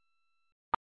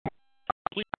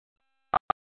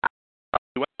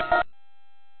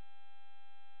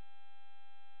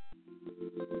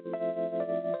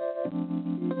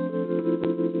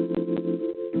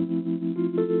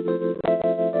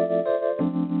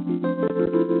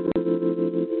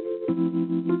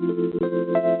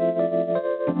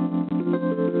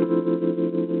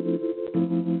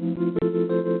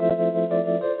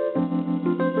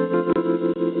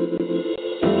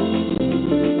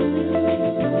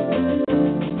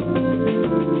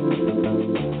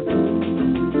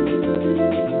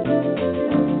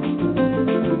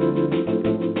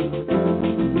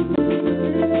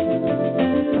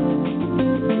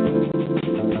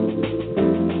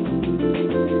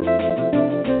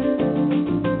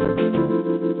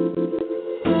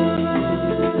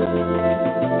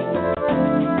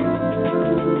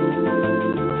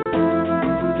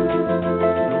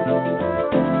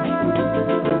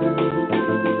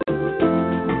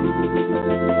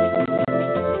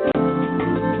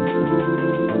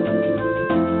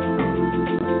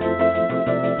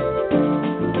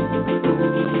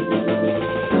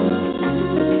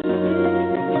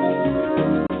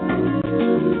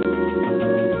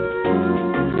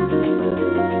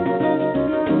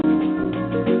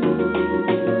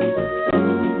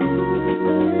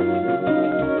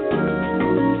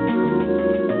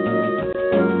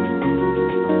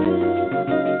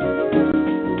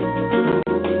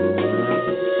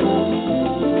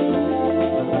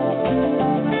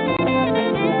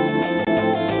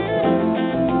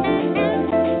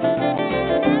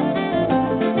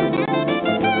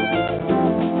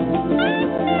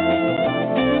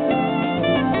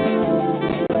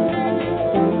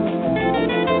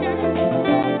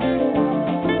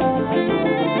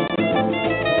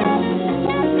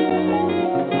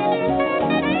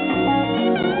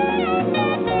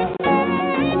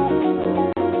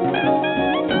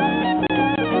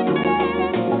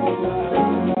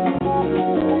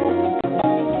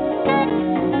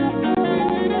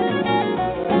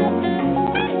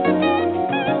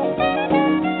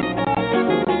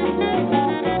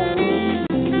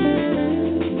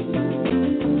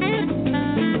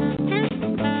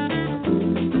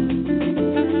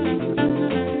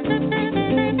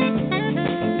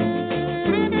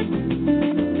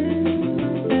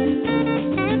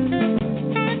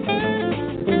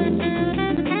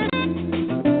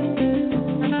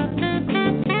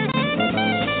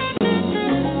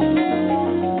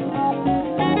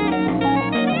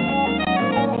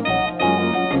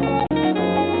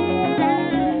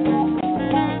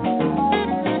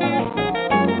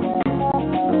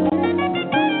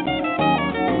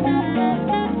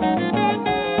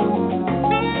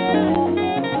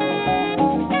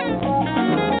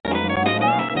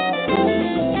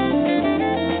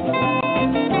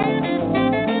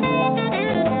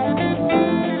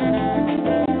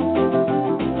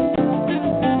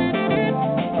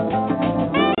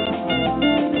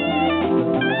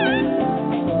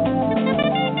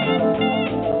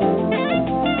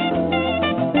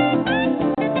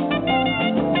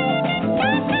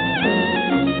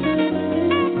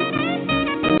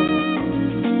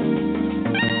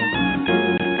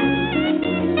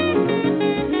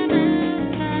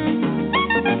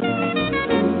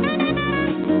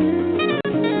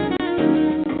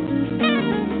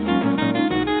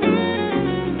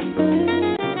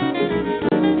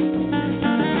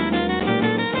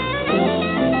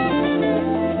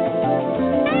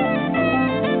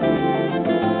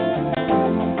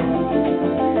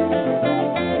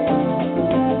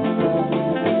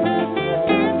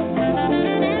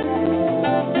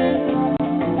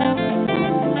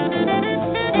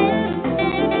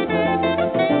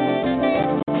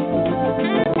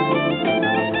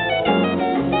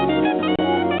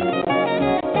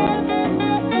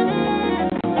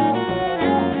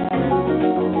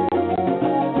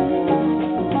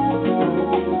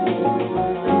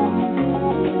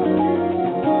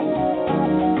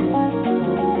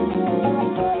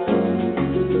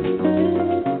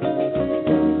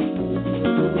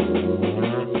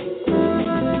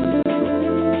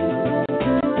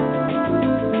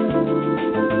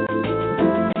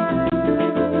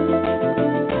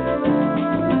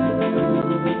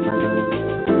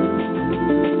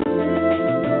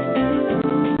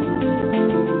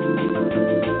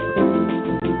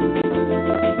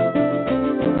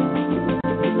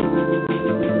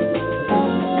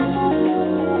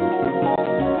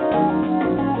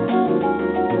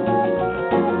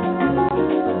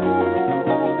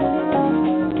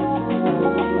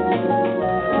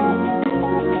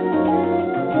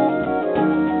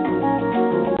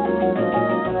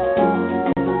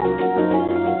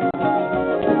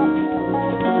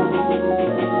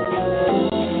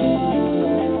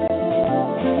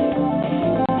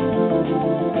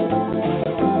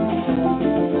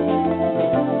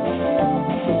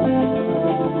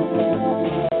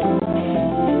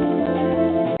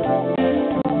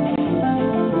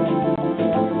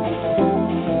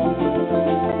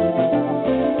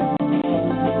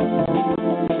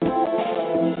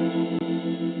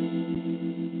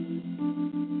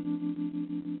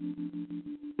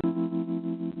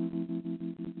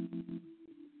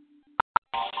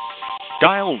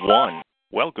 1.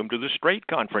 Welcome to the straight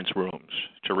conference rooms.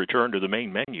 To return to the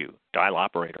main menu, dial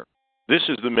operator. This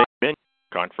is the main menu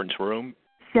conference room.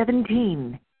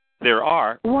 17. There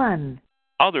are 1.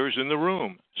 others in the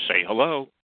room. Say hello.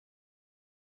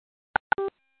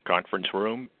 Conference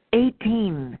room.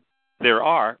 18. There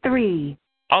are 3.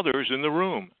 others in the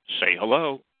room. Say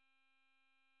hello.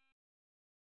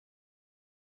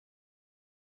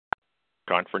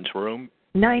 Conference room.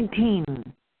 19.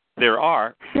 There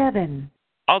are 7.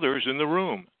 others in the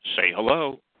room. Say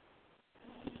hello.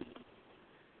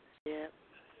 Yeah.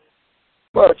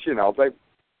 But you know,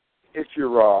 if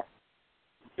you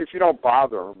don't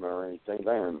bother them or anything,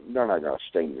 they're not gonna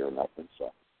sting you or nothing.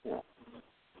 So you know,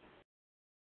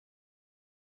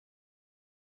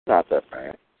 not that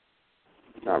bad.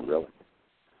 Not really.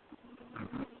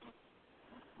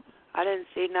 I didn't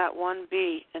see not one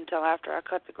bee until after I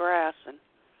cut the grass, and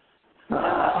now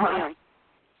I see them.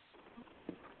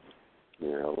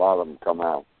 Yeah, a lot of them come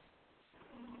out.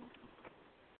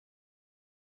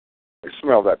 They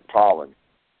smell that pollen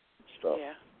stuff.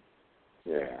 Yeah.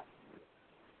 Yeah.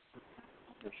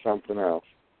 There's something else.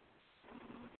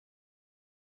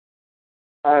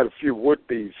 I had a few wood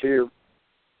bees here,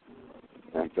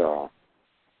 and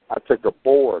I took a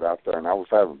board out there, and I was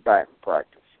having batting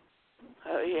practice.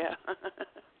 Oh, yeah.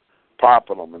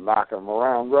 Popping them and knocking them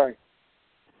around, right?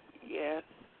 Yeah.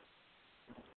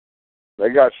 They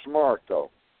got smart,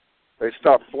 though. They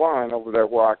stopped flying over there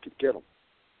where I could get them.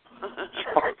 So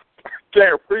I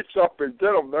can't reach up and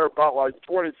get them. They're about like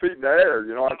 20 feet in the air.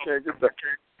 You know, I can't get there.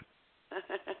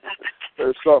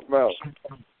 There's something else.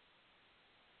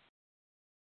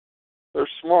 They're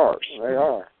smart. They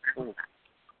are.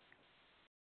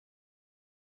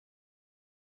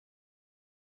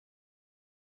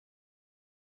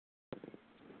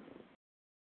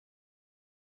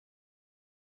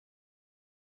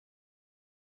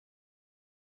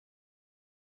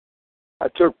 I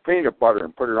took peanut butter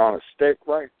and put it on a stick,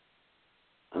 right?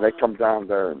 And they come down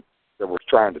there and they were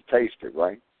trying to taste it,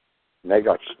 right? And they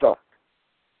got stuck.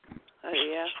 Oh,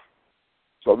 yeah.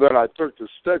 So then I took the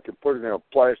stick and put it in a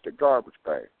plastic garbage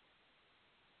bag.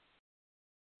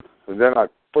 And then I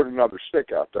put another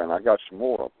stick out there and I got some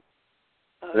more of them.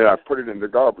 Oh, then I put it in the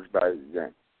garbage bag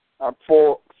again.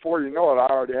 Before you know it, I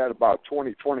already had about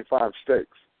 20, 25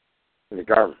 sticks in the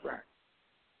garbage bag.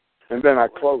 And then I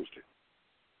closed it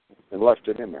and left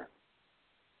it in there.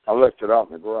 I left it out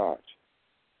in the garage.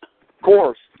 Of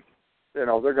course, you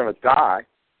know, they're going to die.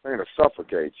 They're going to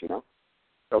suffocate, you know.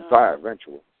 They'll die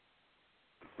eventually.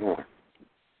 Yeah.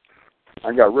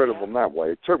 I got rid of them that way.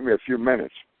 It took me a few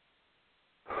minutes.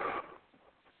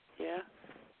 Yeah.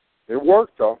 It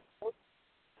worked, though.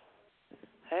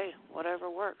 Hey, whatever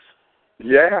works.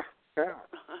 Yeah, yeah.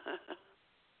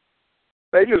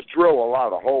 They just drill a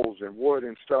lot of holes in wood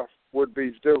and stuff. Wood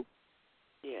bees do.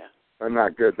 Yeah. They're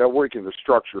not good. They'll weaken the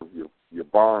structure of your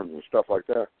barns and stuff like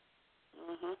that.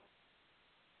 Mhm.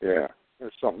 Yeah,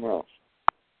 there's something else.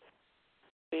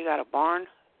 So you got a barn?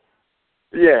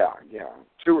 Yeah.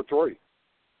 2 or 3.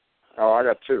 Oh, I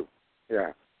got 2.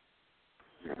 Yeah.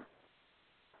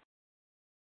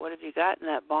 What have you got in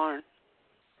that barn?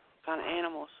 What kind of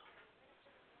animals?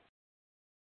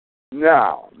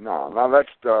 No.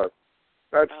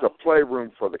 That's the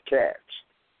playroom for the cats.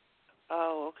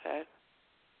 Oh, okay.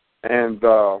 And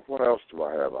what else do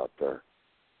I have out there?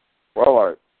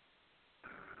 Well,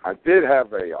 I did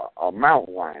have a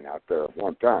mountain lion out there at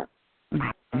one time.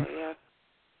 Oh, yeah.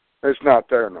 It's not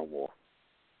there no more.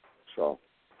 So,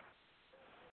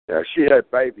 yeah, she had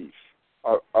babies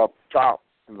up top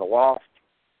in the loft.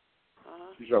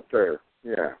 She's up there.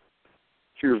 Yeah.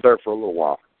 She was there for a little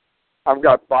while. I've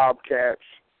got bobcats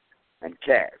and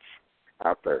cats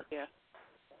out there. Yeah.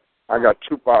 I got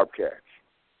 2 bobcats.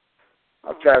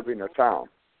 A tabby in a town.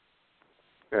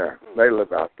 Yeah, they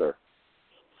live out there.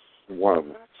 One of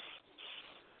them.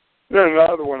 Then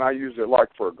another one I use it like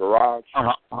for a garage.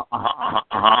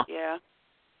 Yeah.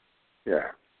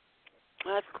 Yeah.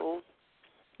 That's cool.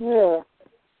 Yeah.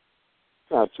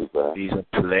 Not too bad. He's a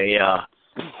player.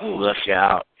 Look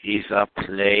out. He's a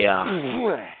player.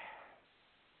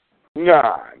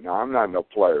 Nah, I'm not no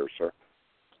player, sir.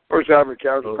 We're just having a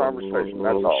casual conversation,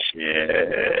 that's all.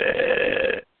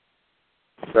 Shit.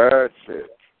 That's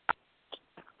it.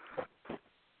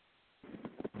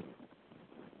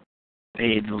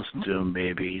 Hey, listen to him,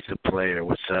 baby. He's a player.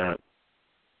 What's up?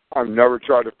 I've never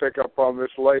tried to pick up on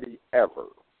this lady ever.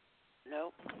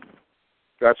 Nope.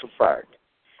 That's a fact.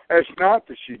 It's not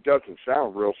that she doesn't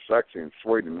sound real sexy and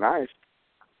sweet and nice.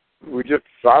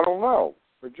 I don't know.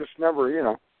 It just never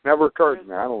occurred to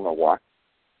me. I don't know why.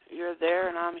 You're there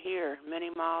and I'm here.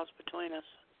 Many miles between us.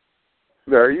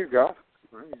 There you go.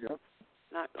 There you go.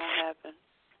 Not going to happen.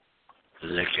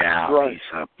 Look out. Right.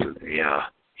 He's up to the...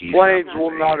 Planes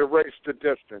will not erase the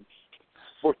distance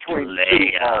between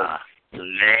two hearts.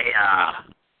 Player.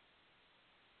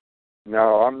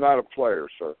 No, I'm not a player,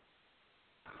 sir.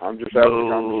 I'm just having a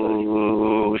conversation.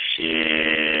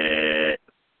 Bullshit.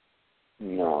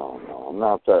 No, I'm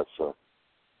not that, sir.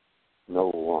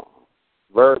 No,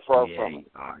 very far from it.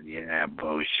 Yeah,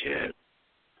 bullshit.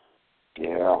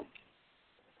 Yeah.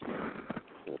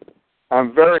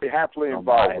 I'm very happily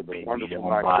involved with this wonderful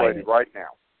nice lady right now.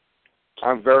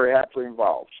 I'm very happily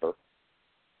involved, sir.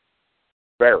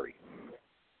 Very.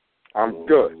 I'm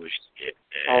good.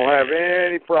 I don't have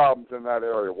any problems in that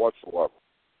area whatsoever.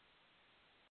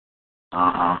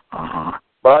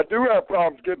 But I do have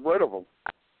problems getting rid of them.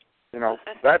 You know,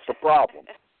 that's the problem.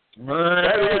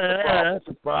 That's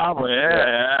a problem.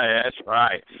 Yeah, that's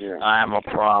right. Yeah. I have a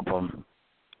problem.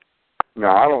 No,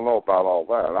 I don't know about all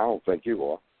that. I don't think you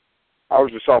are. I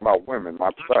was just talking about women,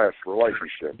 my past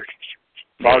relationship.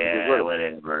 Yeah,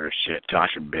 whatever. Shit,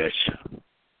 talking bitch.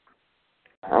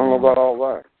 I don't know about all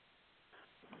that.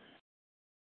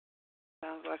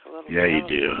 Sounds like a little. Yeah, you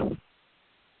do.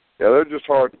 Yeah, they're just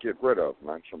hard to get rid of,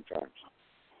 man, sometimes.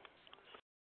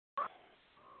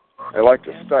 They like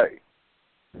to stay.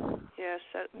 Yeah,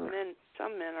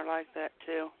 some men are like that,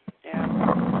 too. Yeah.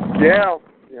 Yeah.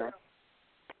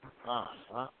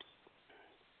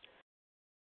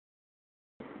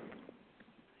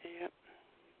 Yep.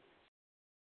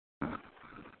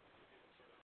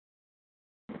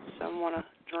 Some want to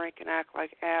drink and act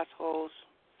like assholes.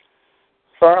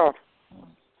 So,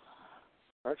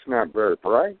 that's not very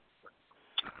bright.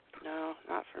 No,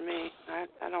 not for me.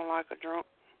 I don't like a drunk.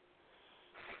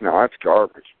 No, that's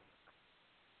garbage.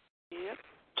 Yep.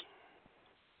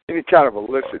 Any kind of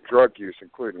illicit drug use,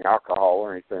 including alcohol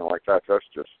or anything like that,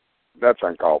 that's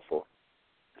uncalled for.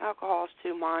 Alcohol is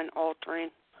too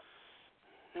mind-altering.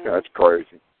 Yeah, that's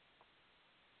crazy.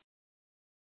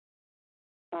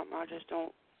 Something I just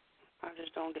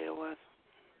don't deal with.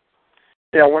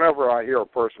 Yeah, whenever I hear a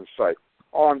person say,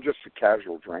 "Oh, I'm just a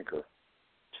casual drinker,"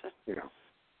 you know.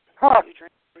 You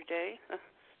drink every day?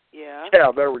 Yeah.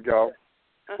 Yeah, there we go.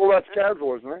 Well, that's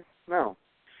casual, isn't it? No.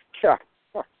 Yeah.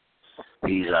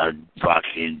 He's a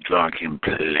fucking drunken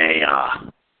player.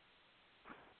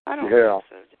 I don't think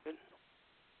so, dude.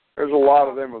 There's a lot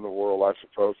of them in the world, I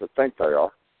suppose, that think they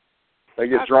are. They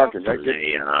get drunk and they get...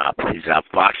 He's a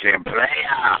fucking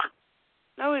player.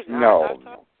 No, he's not. No. I've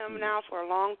talked to him now for a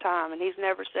long time, and he's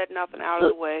never said nothing out of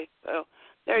the way. So,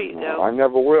 there you go. I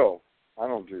never will. I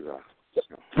don't do that.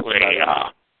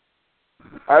 Player.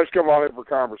 I just come on here for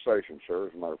conversation, sir,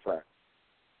 as a matter of fact.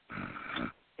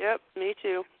 Yep, me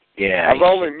too. Yeah. I've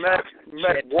only met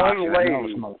one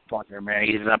lady man.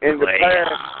 He's a player.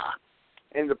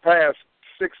 In the past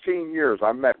 16 years,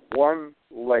 I met one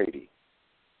lady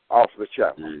off the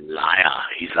chat. Liar.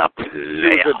 He's a player.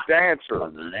 She was a dancer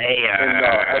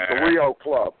at the Rio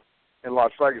Club in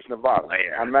Las Vegas, Nevada.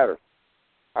 Player. I met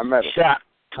her. Stop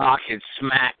talking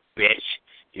smack, bitch.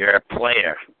 You're a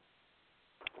player.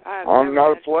 I'm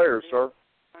not a player, sir.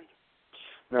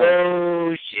 No.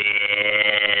 Oh,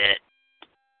 shit.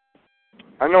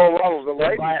 I know a lot of the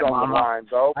ladies on the line,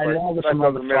 though, but that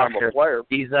doesn't mean I'm a player.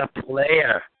 He's a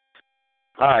player.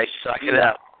 All right, suck it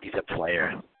up. He's a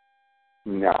player.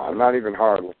 No, not even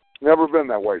hardly. Never been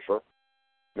that way, sir.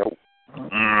 Nope.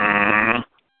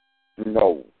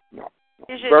 No.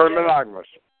 Very monogamous.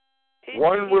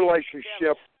 One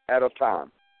relationship at a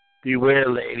time. Beware,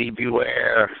 lady,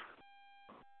 beware.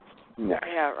 No.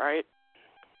 Yeah, right.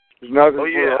 There's nothing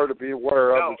for her to be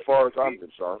aware of as far as I'm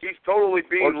concerned. He's totally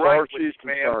being right with you,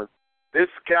 man. This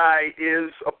guy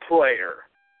is a player.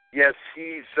 Yes,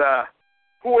 he's,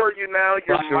 who are you now?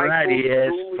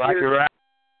 You're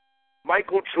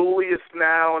Michael Julius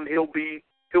now, and he'll be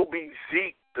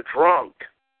Zeke the drunk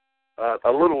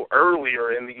a little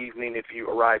earlier in the evening if you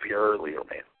arrive here earlier,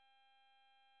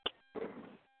 man.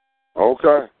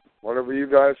 Okay. Whatever you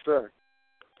guys say.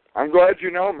 I'm glad you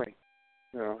know me.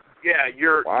 You know. Yeah,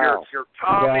 you're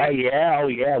Tommy. Yeah,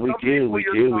 we do.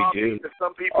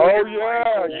 Some people I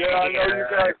know you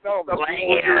guys know. What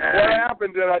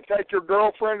happened? Did I take your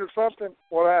girlfriend or something?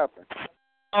 What happened?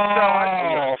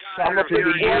 Oh, I'm a big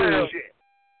player.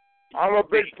 I'm a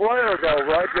big player, though,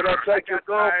 right? Did I take your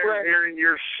girlfriend? Hearing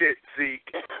your shit,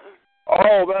 Zeke.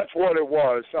 Oh, that's what it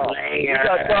was. Oh, you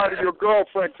got tired of your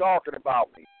girlfriend talking about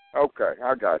me. Okay,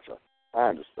 I got you. I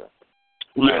understand.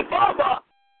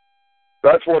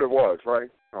 That's what it was,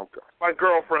 right? Okay. My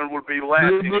girlfriend would be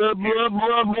laughing.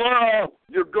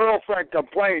 Your girlfriend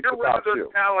complains about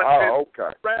you. Talented, oh,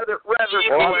 okay. Rather. Well, I'm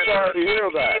sorry to hear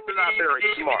that. You're not very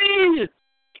smart.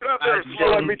 You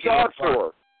should let me talk to her.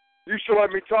 You should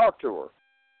let me talk to her.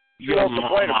 She don't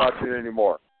complain about you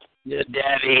anymore. Your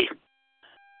daddy.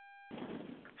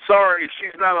 Sorry,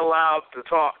 she's not allowed to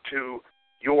talk to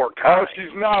your kind. Oh,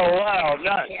 she's not allowed.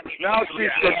 Now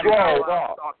she's controlled.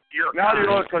 Now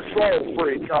you're a control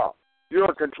freak, huh? You're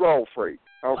a control freak.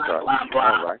 Okay. All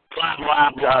right.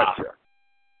 Gotcha.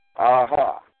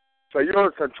 Uh-huh. So you're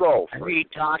a control freak. I hear you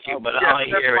talking, but all I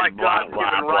hear is blah,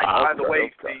 blah, blah. By the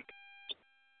way, okay.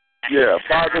 Yeah,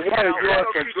 by the way, you're a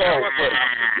control freak.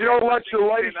 You don't let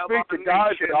your lady speak to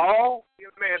guys at all?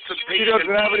 She doesn't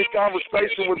have any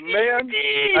conversation with men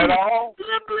at all?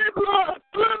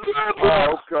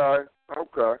 Oh,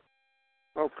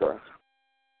 okay.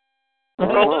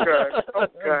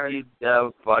 You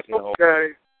dumb fucking hole.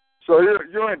 Okay. So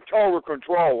you're in total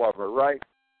control of her, right?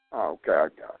 Oh,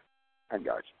 okay, I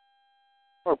got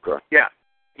you. Okay. Yeah.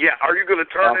 Are you going to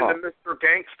turn into Mr.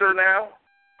 Gangster now?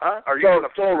 Huh? Are you going to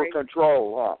total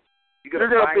control, huh? You're going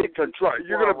to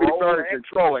be very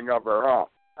controlling of her, huh?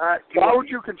 Why would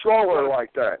you control her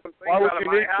like that? Why would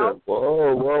you need to?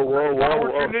 Whoa. Why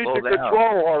would you need to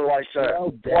control her like that? Why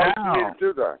would you need to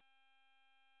do that?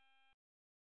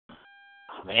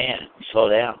 Man, slow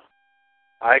down.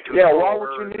 Why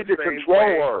would you need to control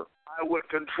her? I would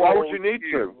control Why would you need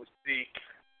to?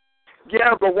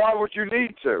 Yeah, but why would you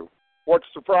need to? What's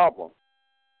the problem?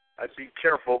 I'd be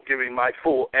careful giving my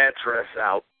full address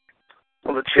out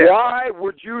on the chat. Why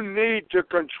would you need to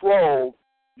control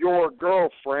your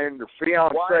girlfriend or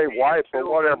fiancé, wife, or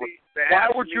whatever? Why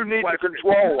would you need to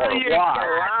control her?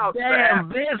 Why? Damn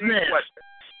business,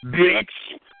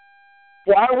 bitch.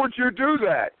 Why would you do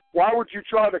that? Why would you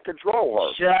try to control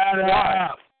her? Shut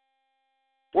up.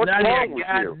 What's wrong with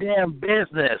you? Goddamn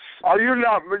business. Are you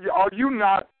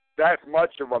not that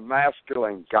much of a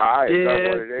masculine guy? Is that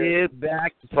what it is?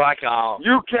 Back the fuck off.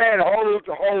 You can't hold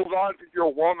on to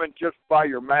your woman just by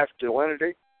your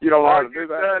masculinity? You don't know how to do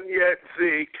that? Are you done yet,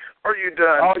 Zeke? Are you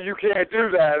done? Oh, you can't do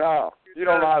that, huh? You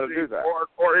don't know how to do that.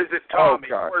 Or is it Tommy?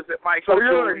 Okay. Or is it Michael?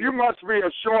 So you must be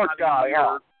a short guy,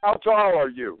 huh? How tall are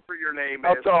you? Your name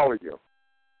How is. tall are you?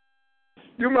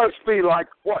 You must be like,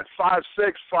 what, 5'6",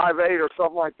 5'8", or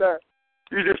something like that?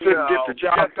 You just didn't get the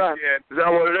job done. Is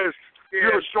that what it is? Yeah.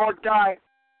 You're a short guy?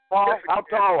 Huh? How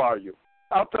tall are you?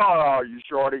 How tall are you,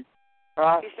 shorty?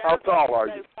 Huh? How tall are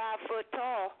you? 5 foot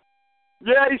tall.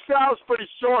 Yeah, he sounds pretty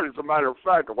short, as a matter of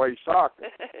fact, the way he's talking.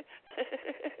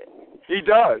 He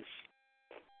does.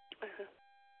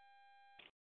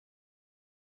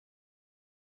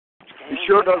 He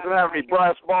sure doesn't have any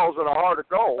brass balls and a heart of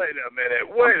gold. Wait a minute.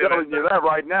 I'm telling you that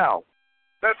right now.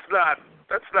 That's not.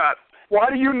 Why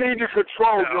do you need to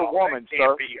control your woman,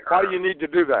 sir? Why do you need to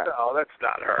do that? No, that's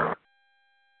not her.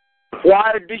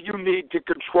 Why do you need to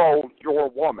control your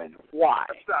woman? Why?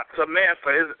 That's not Samantha,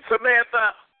 is it?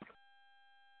 Samantha?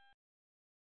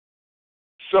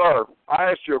 Sir,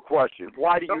 I asked you a question.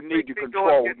 Why do you need to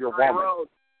control your woman?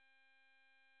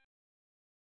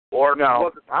 Or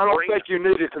no, I don't think you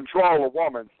need to control a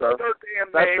woman, sir.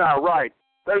 That's not right.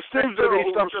 There seems to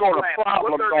be some sort of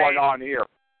problem going on here.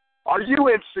 Are you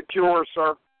insecure,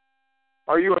 sir?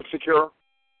 Are you insecure?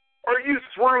 Are you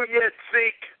through yet,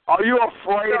 Zeke? Are you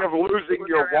afraid of losing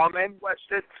your woman?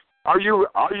 Are you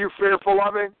fearful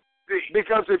of it? Zeke.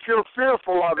 Because if you're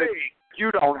fearful of it,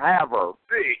 you don't have her.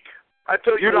 Zeke, I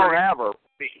tell you, you don't have her.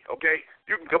 Okay,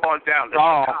 you can come on down to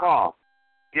Chicago.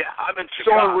 Yeah, I'm in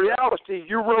So Chicago. in reality,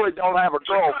 you really don't have a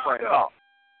girlfriend. Huh?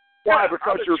 Why?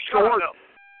 Because you're short.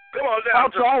 Come on down. How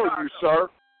tall are you, sir?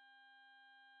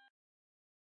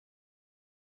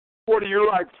 What are you,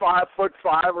 like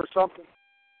 5'5" or something?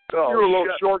 Oh, you're a little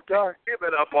short guy. Give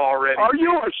it up already. Are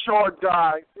you a short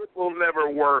guy? It will never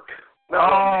work.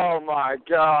 Oh my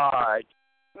God!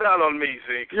 Not on me,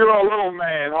 Zeke. You're a little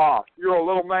man, huh? You're a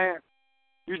little man.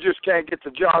 You just can't get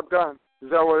the job done. Is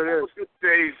that what it is? Have a good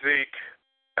day, Zeke.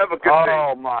 Have a good day.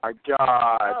 Oh my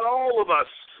God! Not all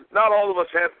of us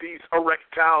have these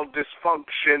erectile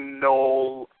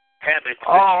dysfunctional habits.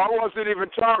 Oh, I wasn't even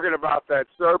talking about that,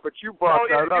 sir, but you brought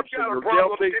that up, so you're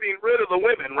guilty. Getting rid of the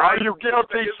women, right? Are you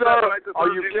guilty, sir? Are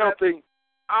you guilty?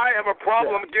 I have a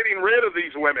problem getting rid of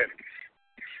these women.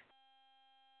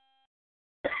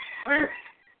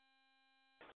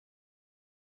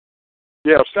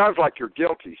 Yeah, sounds like you're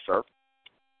guilty, sir.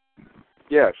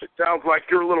 Yes. It sounds like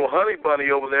your little honey bunny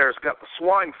over there has got the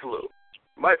swine flu.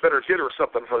 Might better get her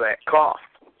something for that cough.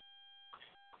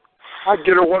 I'd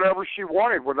get her whatever she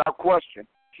wanted without question.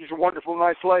 She's a wonderful,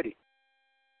 nice lady.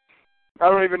 I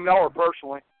don't even know her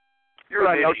personally.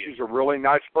 I know she's a really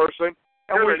nice person,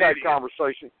 and we've had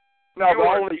conversation. No, the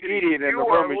only idiot in the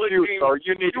room is you, sir.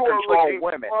 You need to control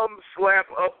women. Slap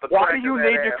up the Why do you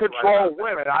need to control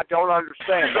women? I don't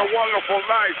understand. She's a wonderful,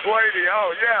 nice lady.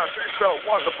 Oh, yeah, she's a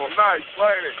wonderful, nice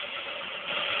lady.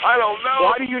 I don't know.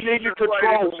 Why do you need to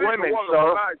control women,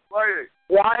 sir? Nice lady.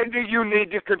 Why do you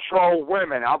need to control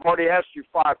women? I've already asked you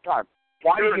 5 times.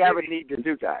 Why do you have a need to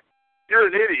do that? You're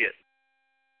an idiot.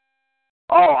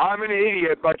 Oh, I'm an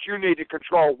idiot, but you need to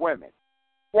control women.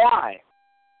 Why?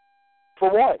 For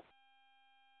what?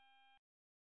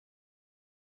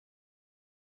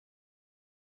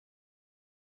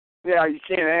 Yeah, you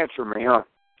can't answer me, huh?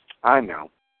 I know.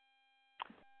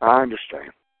 I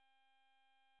understand.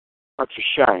 That's a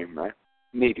shame, man.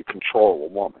 You need to control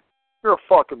a woman. You're a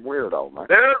fucking weirdo, man.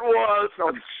 There it was.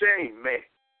 A shame, man.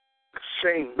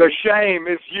 Shame. The shame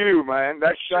is you, man.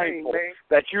 That's shameful.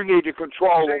 That you need to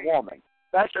control a woman.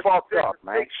 That's fucked up,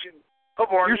 man.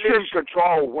 You shouldn't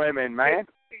control women, man.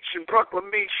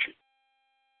 Proclamation.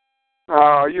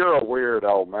 Oh, you're a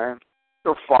weirdo, man.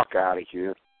 Get the fuck out of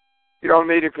here. You don't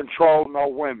need to control no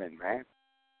women, man.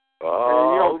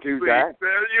 Oh, you don't do that.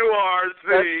 There you are,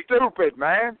 Zeke. That's stupid,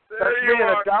 man. That's being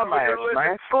a dumbass,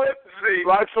 man.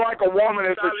 That's like a woman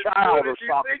is a child or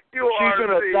something. She's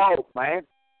an adult, man.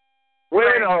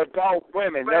 Women are adult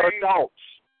women. They're adults.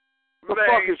 What the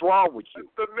fuck is wrong with you?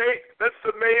 That's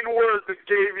the main word that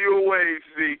gave you away,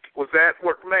 Zeke. Was that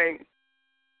word, man?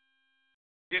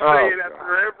 You say it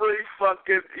after every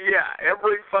fucking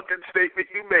statement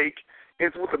you make.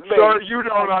 It's with the Sir, you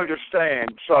don't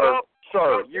understand, sir.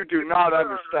 Sir, you do not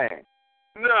understand.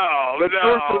 No, the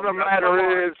truth of the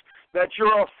matter is that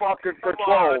you're a fucking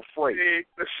control freak.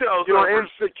 You're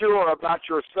insecure about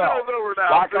yourself.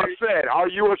 Like I said, are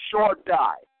you a short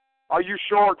guy? Are you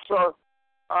short, sir?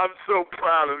 I'm so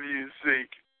proud of you,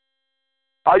 Zeke.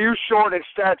 Are you short in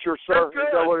stature, sir? Is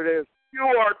that what it is? You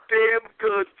are damn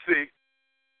good, Zeke.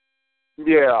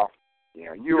 Yeah.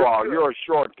 Yeah, you are. Good. You're a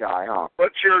short guy, huh?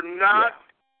 But you're not.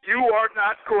 Yeah. You are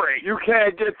not great. You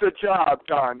can't get the job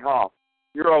done, huh?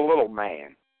 You're a little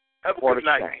man. Have a good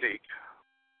night, Zeke.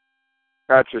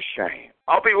 That's a shame.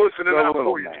 I'll be listening out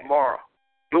for you tomorrow.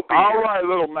 All right,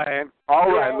 little man. All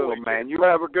right, little man. You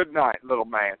have a good night, little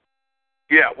man.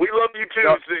 Yeah, we love you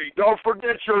too, Zeke. Don't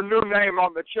forget your new name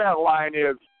on the chat line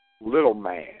is Little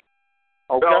Man.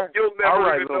 Okay? No, you'll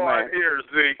never even know man. I'm here,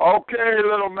 Zeke. Okay,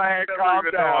 little man. Calm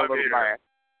down, little man.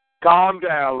 Calm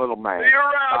down, little man. You're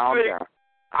out, Calm Zeke. down.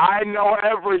 I know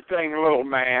everything, little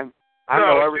man. I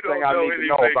know everything I need to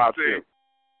know about you.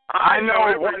 I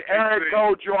know what area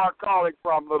code you are calling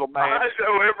from, little man. I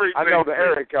know everything. I know the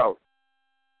area code.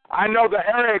 I know the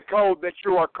area code that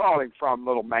you are calling from,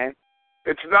 little man.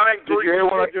 It's 936. Did you hear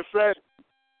what I just said?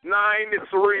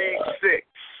 936.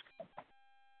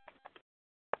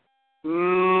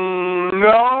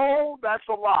 No, that's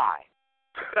a lie.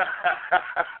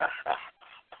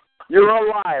 You're a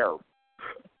liar.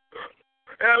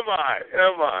 Am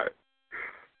I?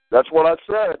 That's what I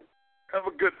said. Have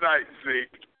a good night,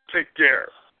 Zeke. Take care.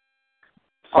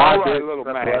 All right, little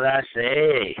man. That's what I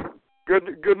say.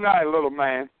 Good night, little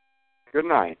man. Good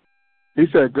night. He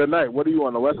said good night. What are you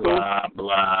on the West Coast? Blah,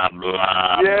 blah,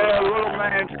 blah. Yeah, little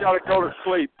man's got to go to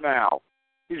sleep now.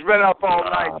 He's been up all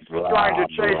night trying to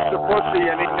chase the pussy,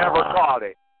 and he never caught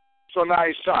it. So now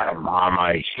he's tired.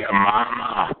 Mama.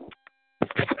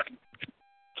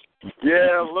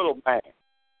 Yeah, little man.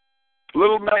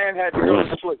 Little man had to go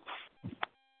to sleep.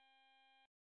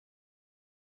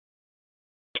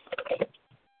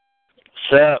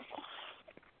 What's up?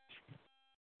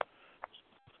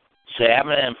 What's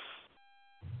happening?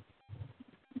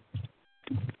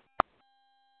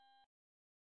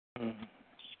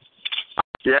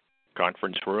 Yeah.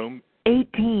 Conference room.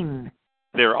 18.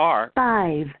 There are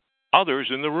 5. others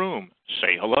in the room.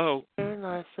 Say hello. Very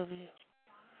nice of you.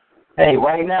 Hey,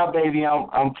 right now, baby,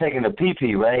 I'm taking a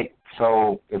pee-pee, right?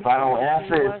 So if I don't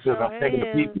answer, it's because I'm taking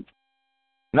a pee-pee.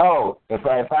 No, if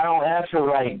I don't answer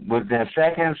like within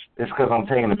seconds, it's because I'm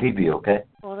taking a pee-pee, okay?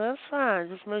 Well, that's fine.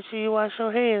 Just make sure you wash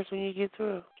your hands when you get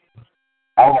through.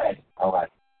 All right.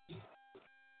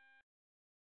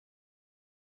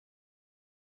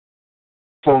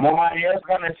 So nobody else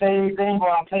gonna say anything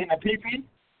while I'm taking a pee-pee?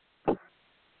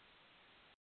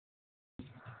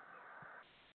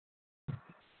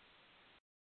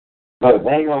 Look,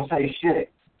 they ain't gonna say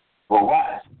shit. But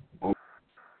why?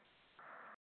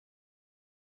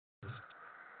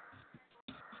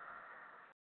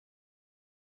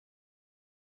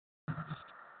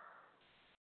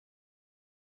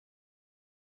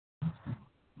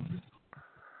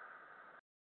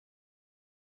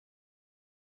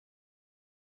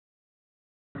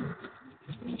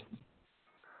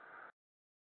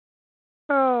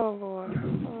 Oh, Lord.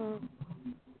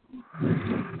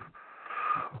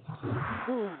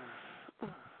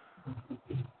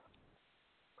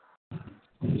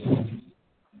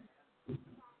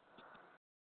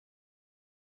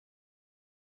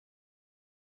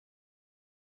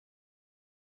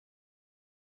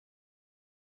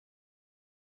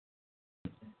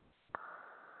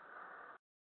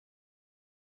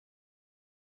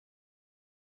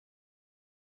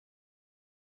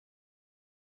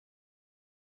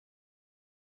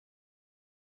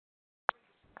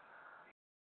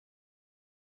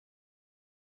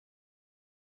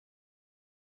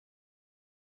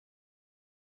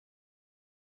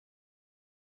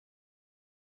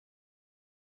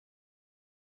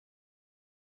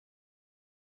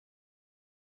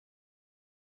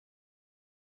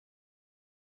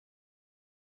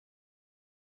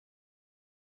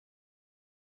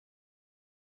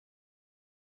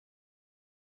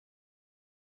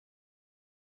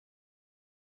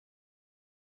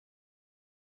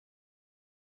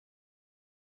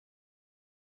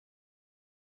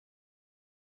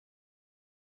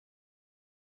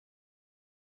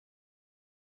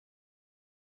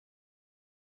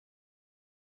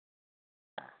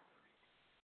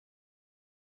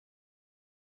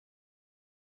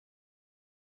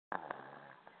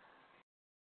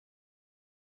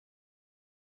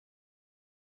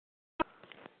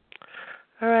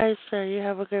 All right, sir. You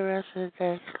have a good rest of the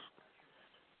day.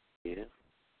 Yeah.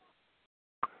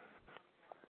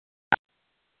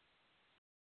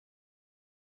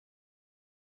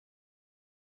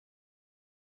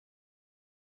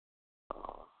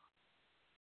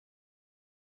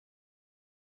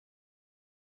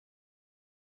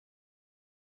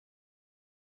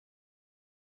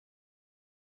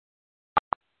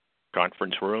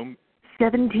 Conference room.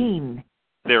 17.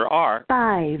 There are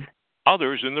 5.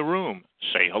 others in the room.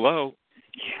 Say hello.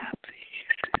 Yeah,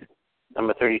 please.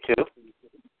 Number 32. Okay,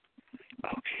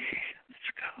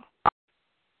 let's go.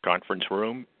 Conference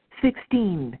room.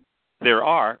 16. There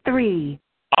are 3.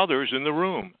 others in the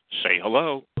room. Say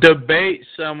hello. Debate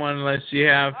someone unless you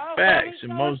have facts.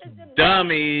 And most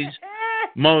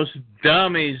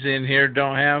dummies in here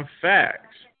don't have facts.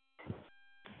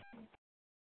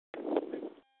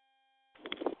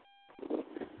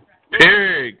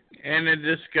 Period. End of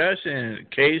discussion.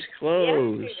 Case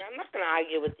closed. Yeah, I'm not going to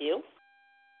argue with you.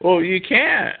 Well, you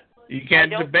can't. You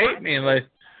can't debate me unless.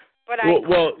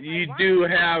 Well, you do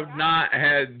have not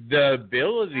had the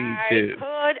ability to. I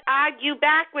could argue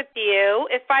back with you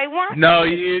if I want. No,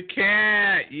 you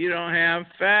can't. You don't have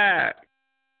facts.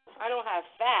 I don't have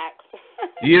facts.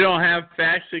 You don't have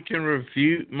facts that can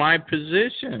refute my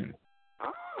position.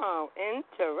 Oh,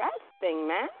 interesting,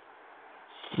 man.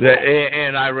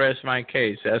 And I rest my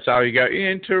case. That's all you got.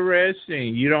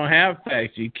 Interesting. You don't have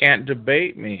facts. You can't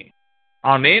debate me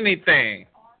on anything.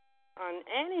 On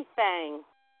anything.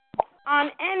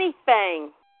 On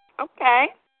anything. Okay.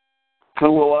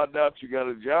 Well, I doubt you got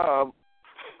a job.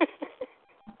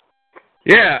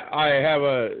 Yeah, I have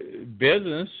a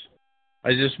business.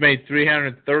 I just made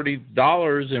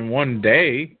 $330 in one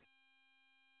day.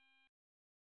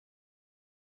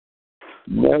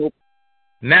 Nope.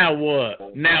 Now what?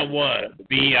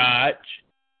 Biatch?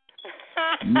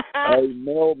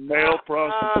 Male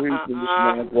prostitution is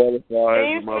not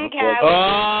qualified.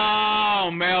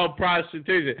 Oh, male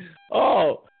prostitution.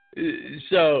 Oh,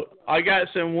 so I got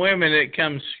some women that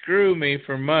come screw me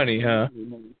for money, huh? He's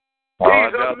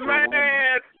a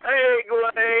mad pig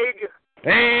leg.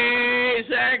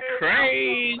 He's a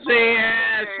crazy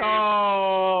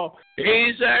asshole.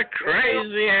 He's a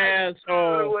crazy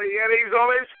asshole. And he's on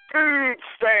his food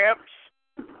stamps.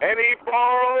 And he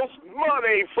borrows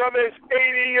money from his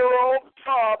 80-year-old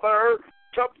father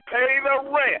to pay the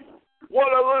rent.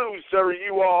 What a loser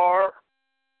you are.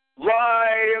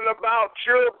 Lying about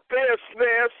your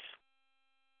business.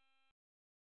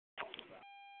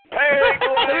 Pig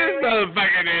This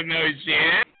motherfucker didn't know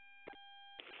shit.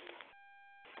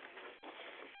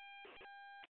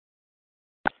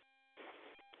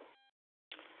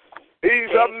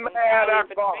 He's a mad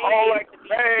alcoholic,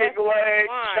 pig leg,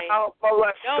 child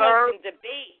molester. No one can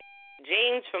debate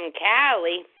James from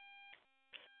Cali.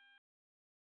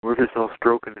 We're just all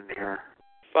stroking in here.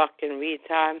 Fucking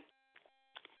retard.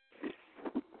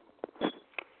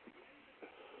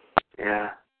 Yeah.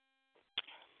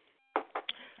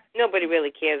 Nobody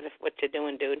really cares what you're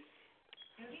doing, dude.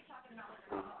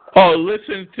 Oh,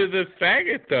 listen to the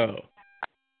faggot, though.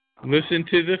 Listen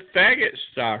to the faggot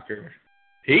stalker.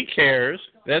 He cares.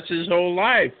 That's his whole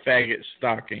life, faggot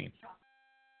stalking.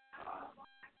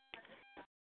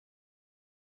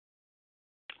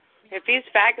 If he's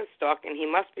faggot stalking, he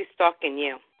must be stalking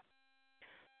you.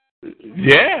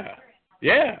 Yeah.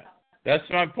 That's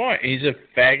my point. He's a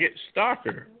faggot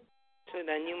stalker. So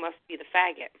then you must be the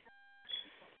faggot.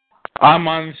 I'm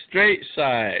on the straight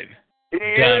side, dummy.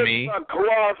 He is a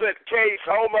closet case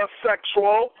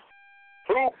homosexual.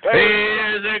 He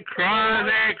is a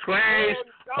closet case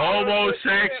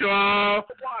homosexual.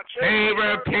 He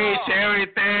repeats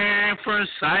everything from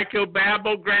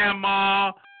Psychobabble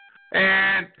Grandma,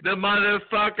 and the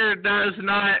motherfucker does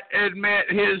not admit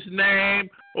his name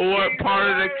or what part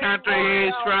of the country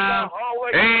he's from.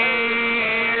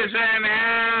 He's an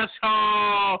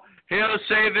asshole. He'll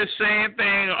say the same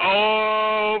thing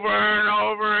over and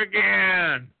over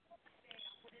again.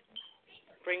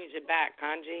 Brings you back,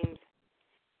 huh, James?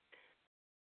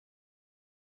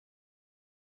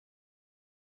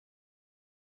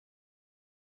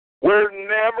 We're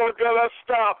never gonna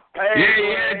stop paying. Yeah,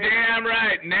 you're damn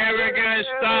right. Never gonna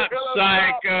stop,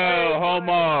 psycho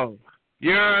homo.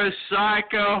 You're a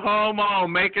psycho homo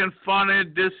making fun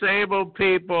of disabled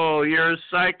people. You're a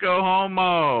psycho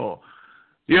homo.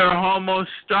 You're a homo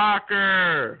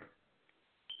stalker.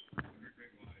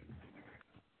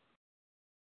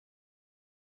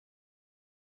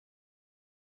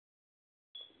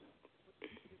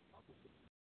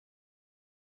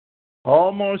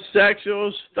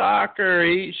 Homosexual stalker,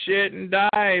 eat shit and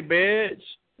die, bitch.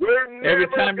 Every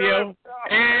time you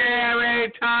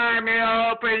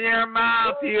open your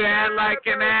mouth, you act like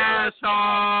an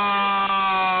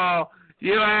asshole.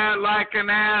 You act like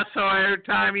an asshole every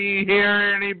time you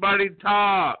hear anybody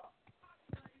talk.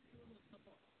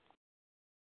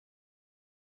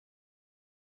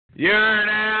 You're an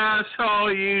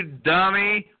asshole, you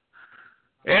dummy.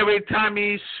 Every time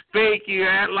you speak, you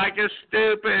act like a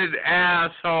stupid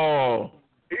asshole.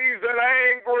 He's an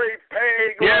angry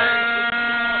pig. You're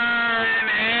an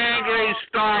angry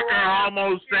stalker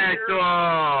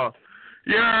homosexual.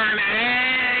 You're an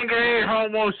angry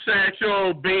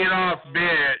homosexual beat-off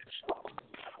bitch.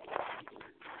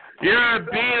 You're a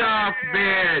beat-off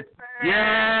bitch.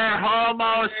 You're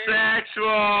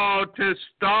homosexual to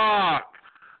stalk.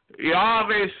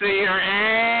 Obviously, you're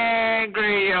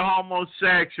angry, you're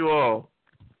homosexual.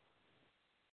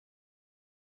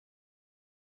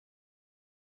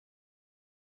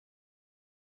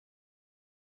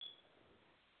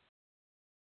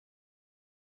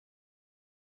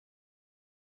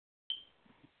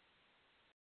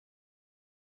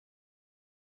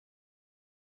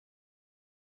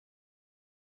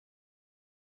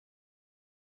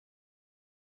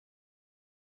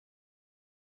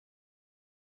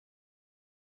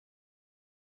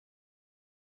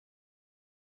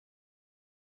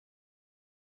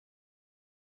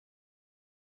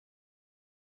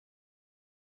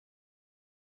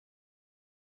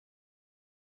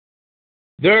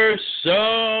 There's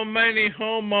so many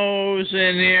homos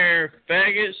in here,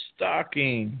 faggot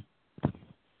stalking.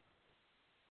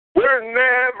 We're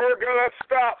never gonna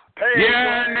stop paying.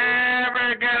 You're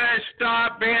never gonna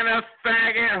stop being a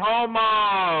faggot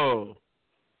homo.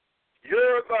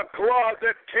 You're the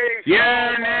closet case.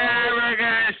 You're never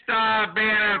gonna stop being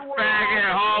a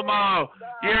faggot homo.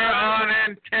 You're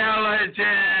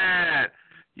unintelligent.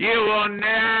 You will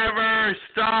never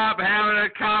stop having a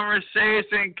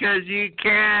conversation because you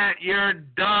can't. You're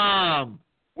dumb.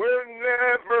 We're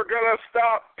never gonna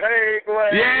stop paying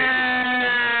rent.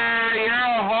 Yeah, you're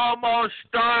a homo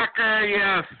stalker,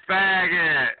 you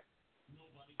faggot.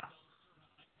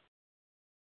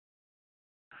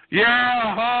 You're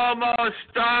a homo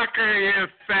stalker, you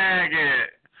faggot.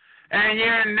 And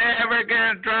you're never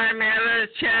gonna drive me out of the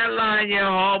chat line, you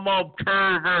homo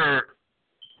pervert.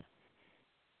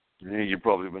 Yeah, you've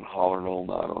probably been hollering all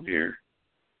night on here.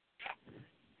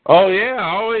 Oh, yeah,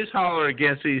 I always holler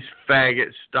against these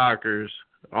faggot stalkers.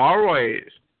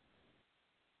 Always.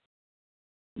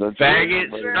 Faggot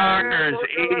stalkers.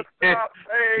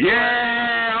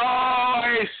 Yeah,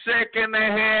 always sick in the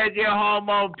head, you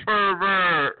homo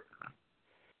pervert.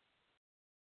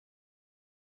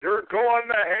 You're going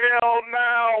to hell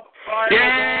now,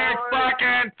 You're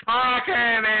fucking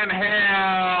talking in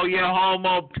hell, you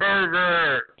homo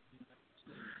pervert.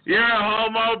 You're a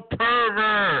homo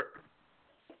pervert.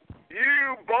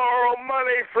 You borrow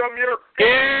money from your...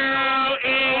 You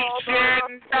eat shit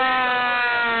and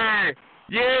die.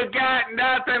 You got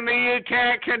nothing that you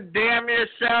can't condemn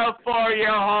yourself for, you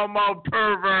homo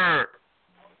pervert.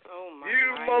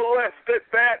 You molested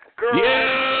that girl.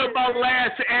 You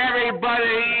molest everybody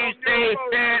you see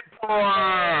fit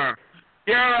for.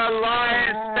 You're a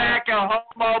lying sack of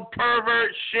homo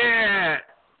pervert shit.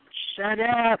 Shut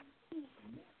up.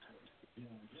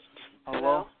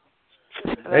 Hello?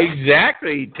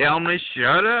 Exactly. Tell me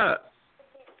shut up.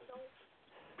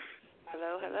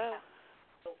 Hello, hello.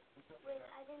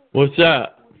 What's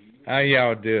up? How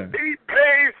y'all doing? He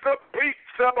pays the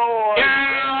pizza boy.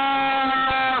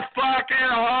 Yeah, fucking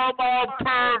homo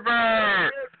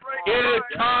pervert. You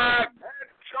talk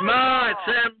months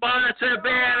and months of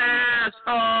being an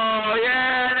asshole. You're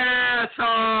an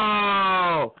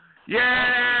asshole. You're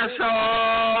an asshole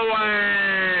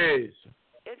always.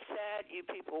 It's sad you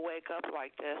people wake up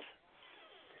like this.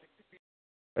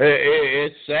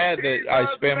 It's sad that I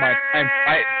spend my time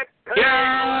fighting. You're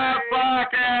a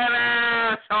fucking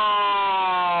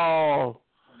asshole.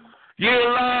 You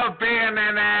love being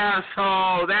an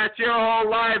asshole. That's your whole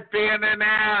life, being an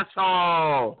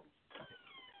asshole.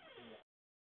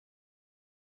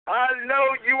 I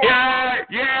know you are.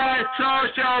 You're a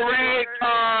social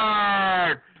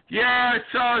retard. You're a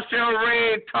social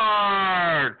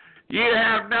retard. You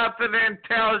have nothing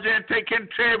intelligent to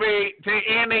contribute to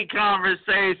any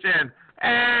conversation.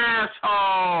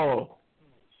 Asshole.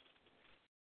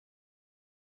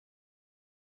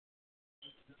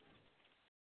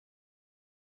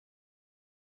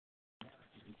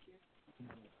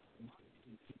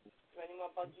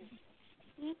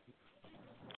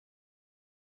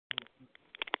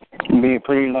 It'd be a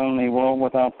pretty lonely world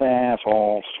without the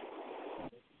assholes.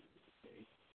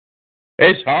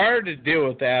 It's hard to deal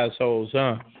with assholes,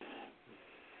 huh?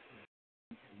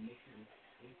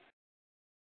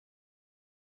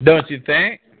 Don't you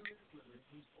think?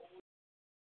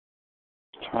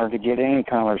 It's hard to get any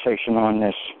conversation on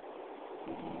this.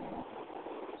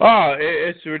 Oh,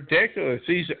 it's ridiculous.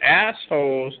 These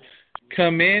assholes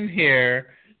come in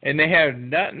here and they have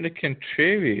nothing to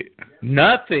contribute.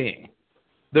 Nothing.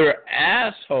 They're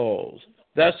assholes.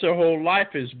 That's their whole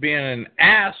life, is being an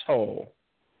asshole.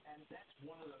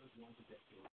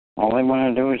 All they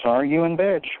want to do is argue and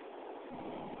bitch.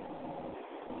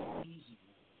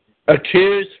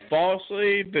 Accused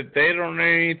falsely that they don't know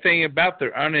anything about,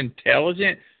 they're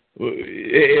unintelligent.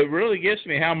 It really gets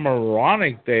me how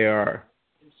moronic they are.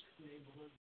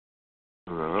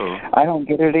 I don't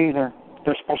get it either.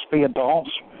 They're supposed to be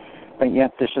adults, but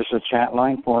yet this is a chat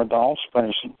line for adults, but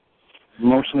it's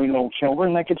mostly little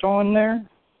children that gets on there.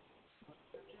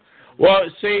 Well,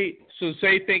 see, so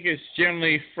they think it's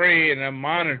generally free and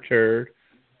unmonitored.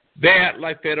 They act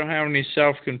like they don't have any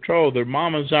self-control. Their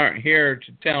mamas aren't here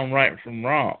to tell them right from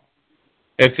wrong.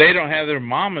 If they don't have their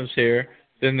mamas here,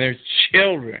 then they're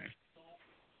children.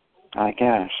 I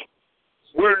guess.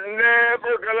 We're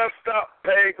never going to stop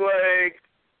Peg Leg.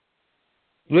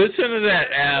 Listen to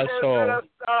that asshole.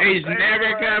 He's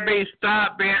never going to be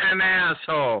stopped being an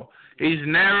asshole. He's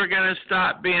never going to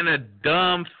stop being a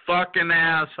dumb fucking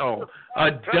asshole.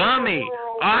 A dummy.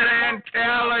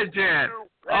 Unintelligent.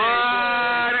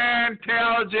 Unintelligent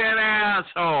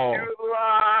asshole. You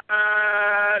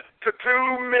lied to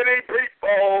too many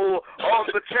people on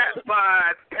the chat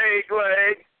line, Peg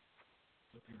Leg.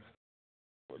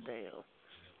 Well, damn.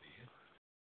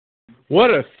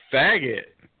 What a faggot.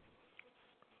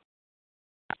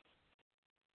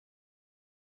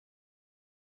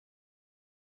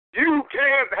 You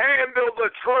can't handle the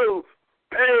truth,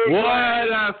 Peg Leg. What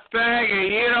a faggot.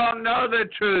 You don't know the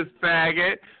truth,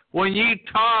 faggot. When you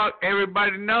talk,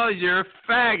 everybody knows you're a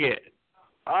faggot.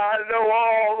 I know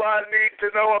all I need to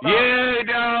know about you.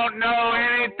 Don't know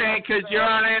anything because you're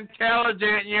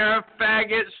unintelligent. You're a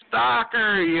faggot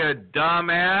stalker, you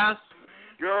dumbass.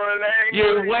 You're an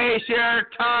angry... You waste your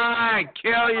time.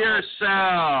 Kill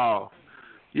yourself.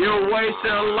 You waste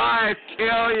a life.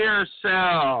 Kill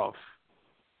yourself.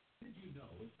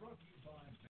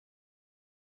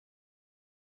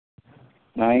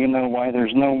 Now you know why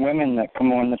there's no women that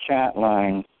come on the chat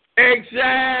line. Exactly.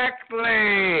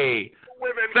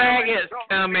 Faggots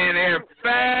come in here.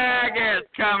 Faggots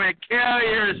come and kill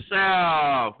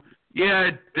yourself.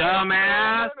 You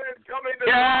dumbass.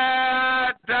 You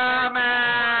dumbass.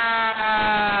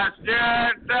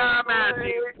 You're dumbass,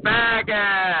 you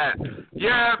faggot.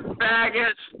 You're a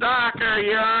faggot stalker.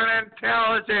 You're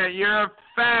unintelligent. You're a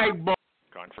fag boy.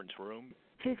 Conference room.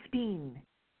 15.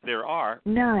 There are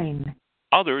 9.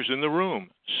 Others in the room.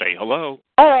 Say hello.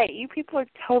 All right, you people are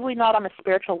totally not on a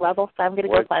spiritual level, so I'm going to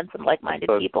go find some like-minded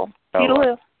people.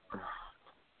 Toodaloo.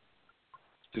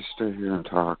 Just stay here and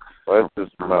talk. What's this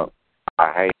about?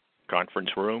 I hate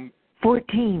Conference room.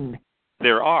 14.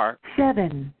 There are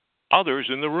 7. others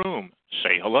in the room.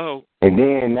 Say hello. And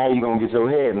then now you're going to get your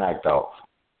head knocked off.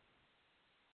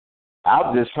 I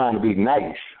was just trying to be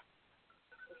nice.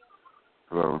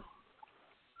 Hello.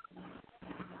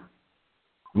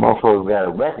 Motherfuckers got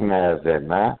to recognize that,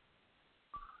 man.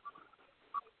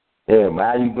 Yeah, man,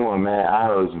 how you doing, man? I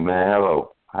heard you, man.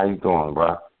 Hello. How you doing,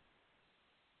 bro?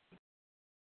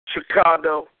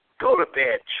 Chicago. Go to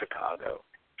bed, Chicago.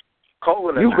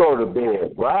 Calling it. You go to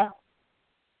bed, right?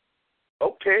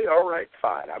 Okay, all right,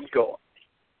 fine. I'm going.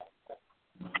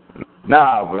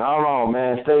 Nah, but hold on,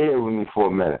 man. Stay here with me for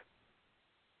a minute.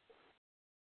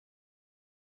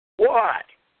 What?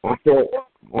 What's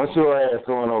your ass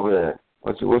doing over there?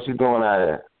 What you doing out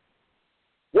there?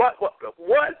 What?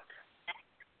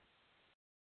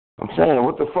 I'm saying,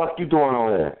 what the fuck you doing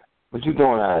over there? What you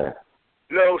doing out there?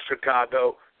 No,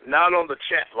 Chicago. Not on the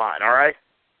chat line, all right?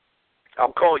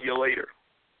 I'll call you later.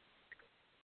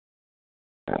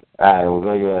 All right, we'll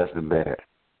go your ass to bed.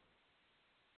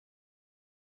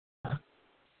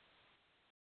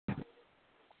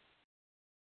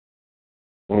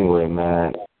 Anyway,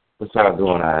 man, what y'all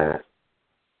doing out here?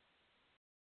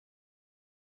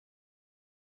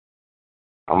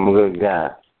 I'm a good guy.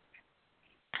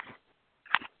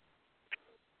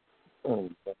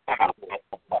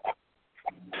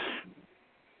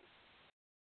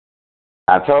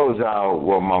 I told y'all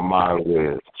what my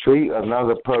motto is. Treat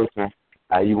another person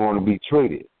how you want to be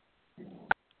treated.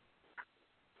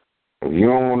 If you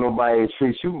don't want nobody to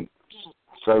treat you a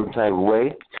certain type of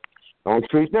way, don't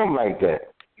treat them like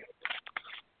that.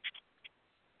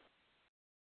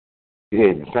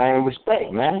 Yeah, the same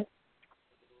respect, man.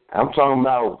 I'm talking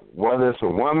about whether it's a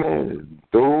woman,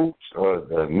 dudes, or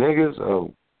the niggas,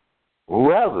 or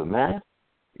whoever, man.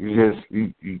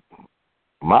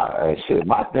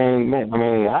 My thing, man,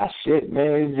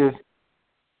 is just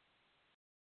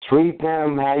treat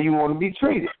them how you want to be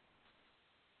treated.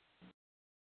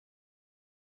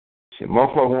 Shit,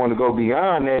 motherfuckers want to go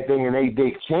beyond that thing and they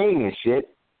dick king and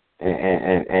shit,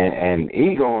 and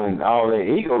ego and all that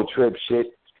ego trip shit,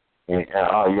 and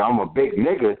I'm a big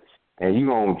nigga, and you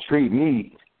gonna treat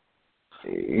me,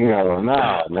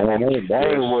 nah, man, that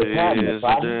ain't what's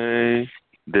happening.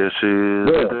 This is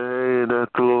the day that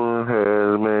the Lord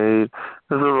has made.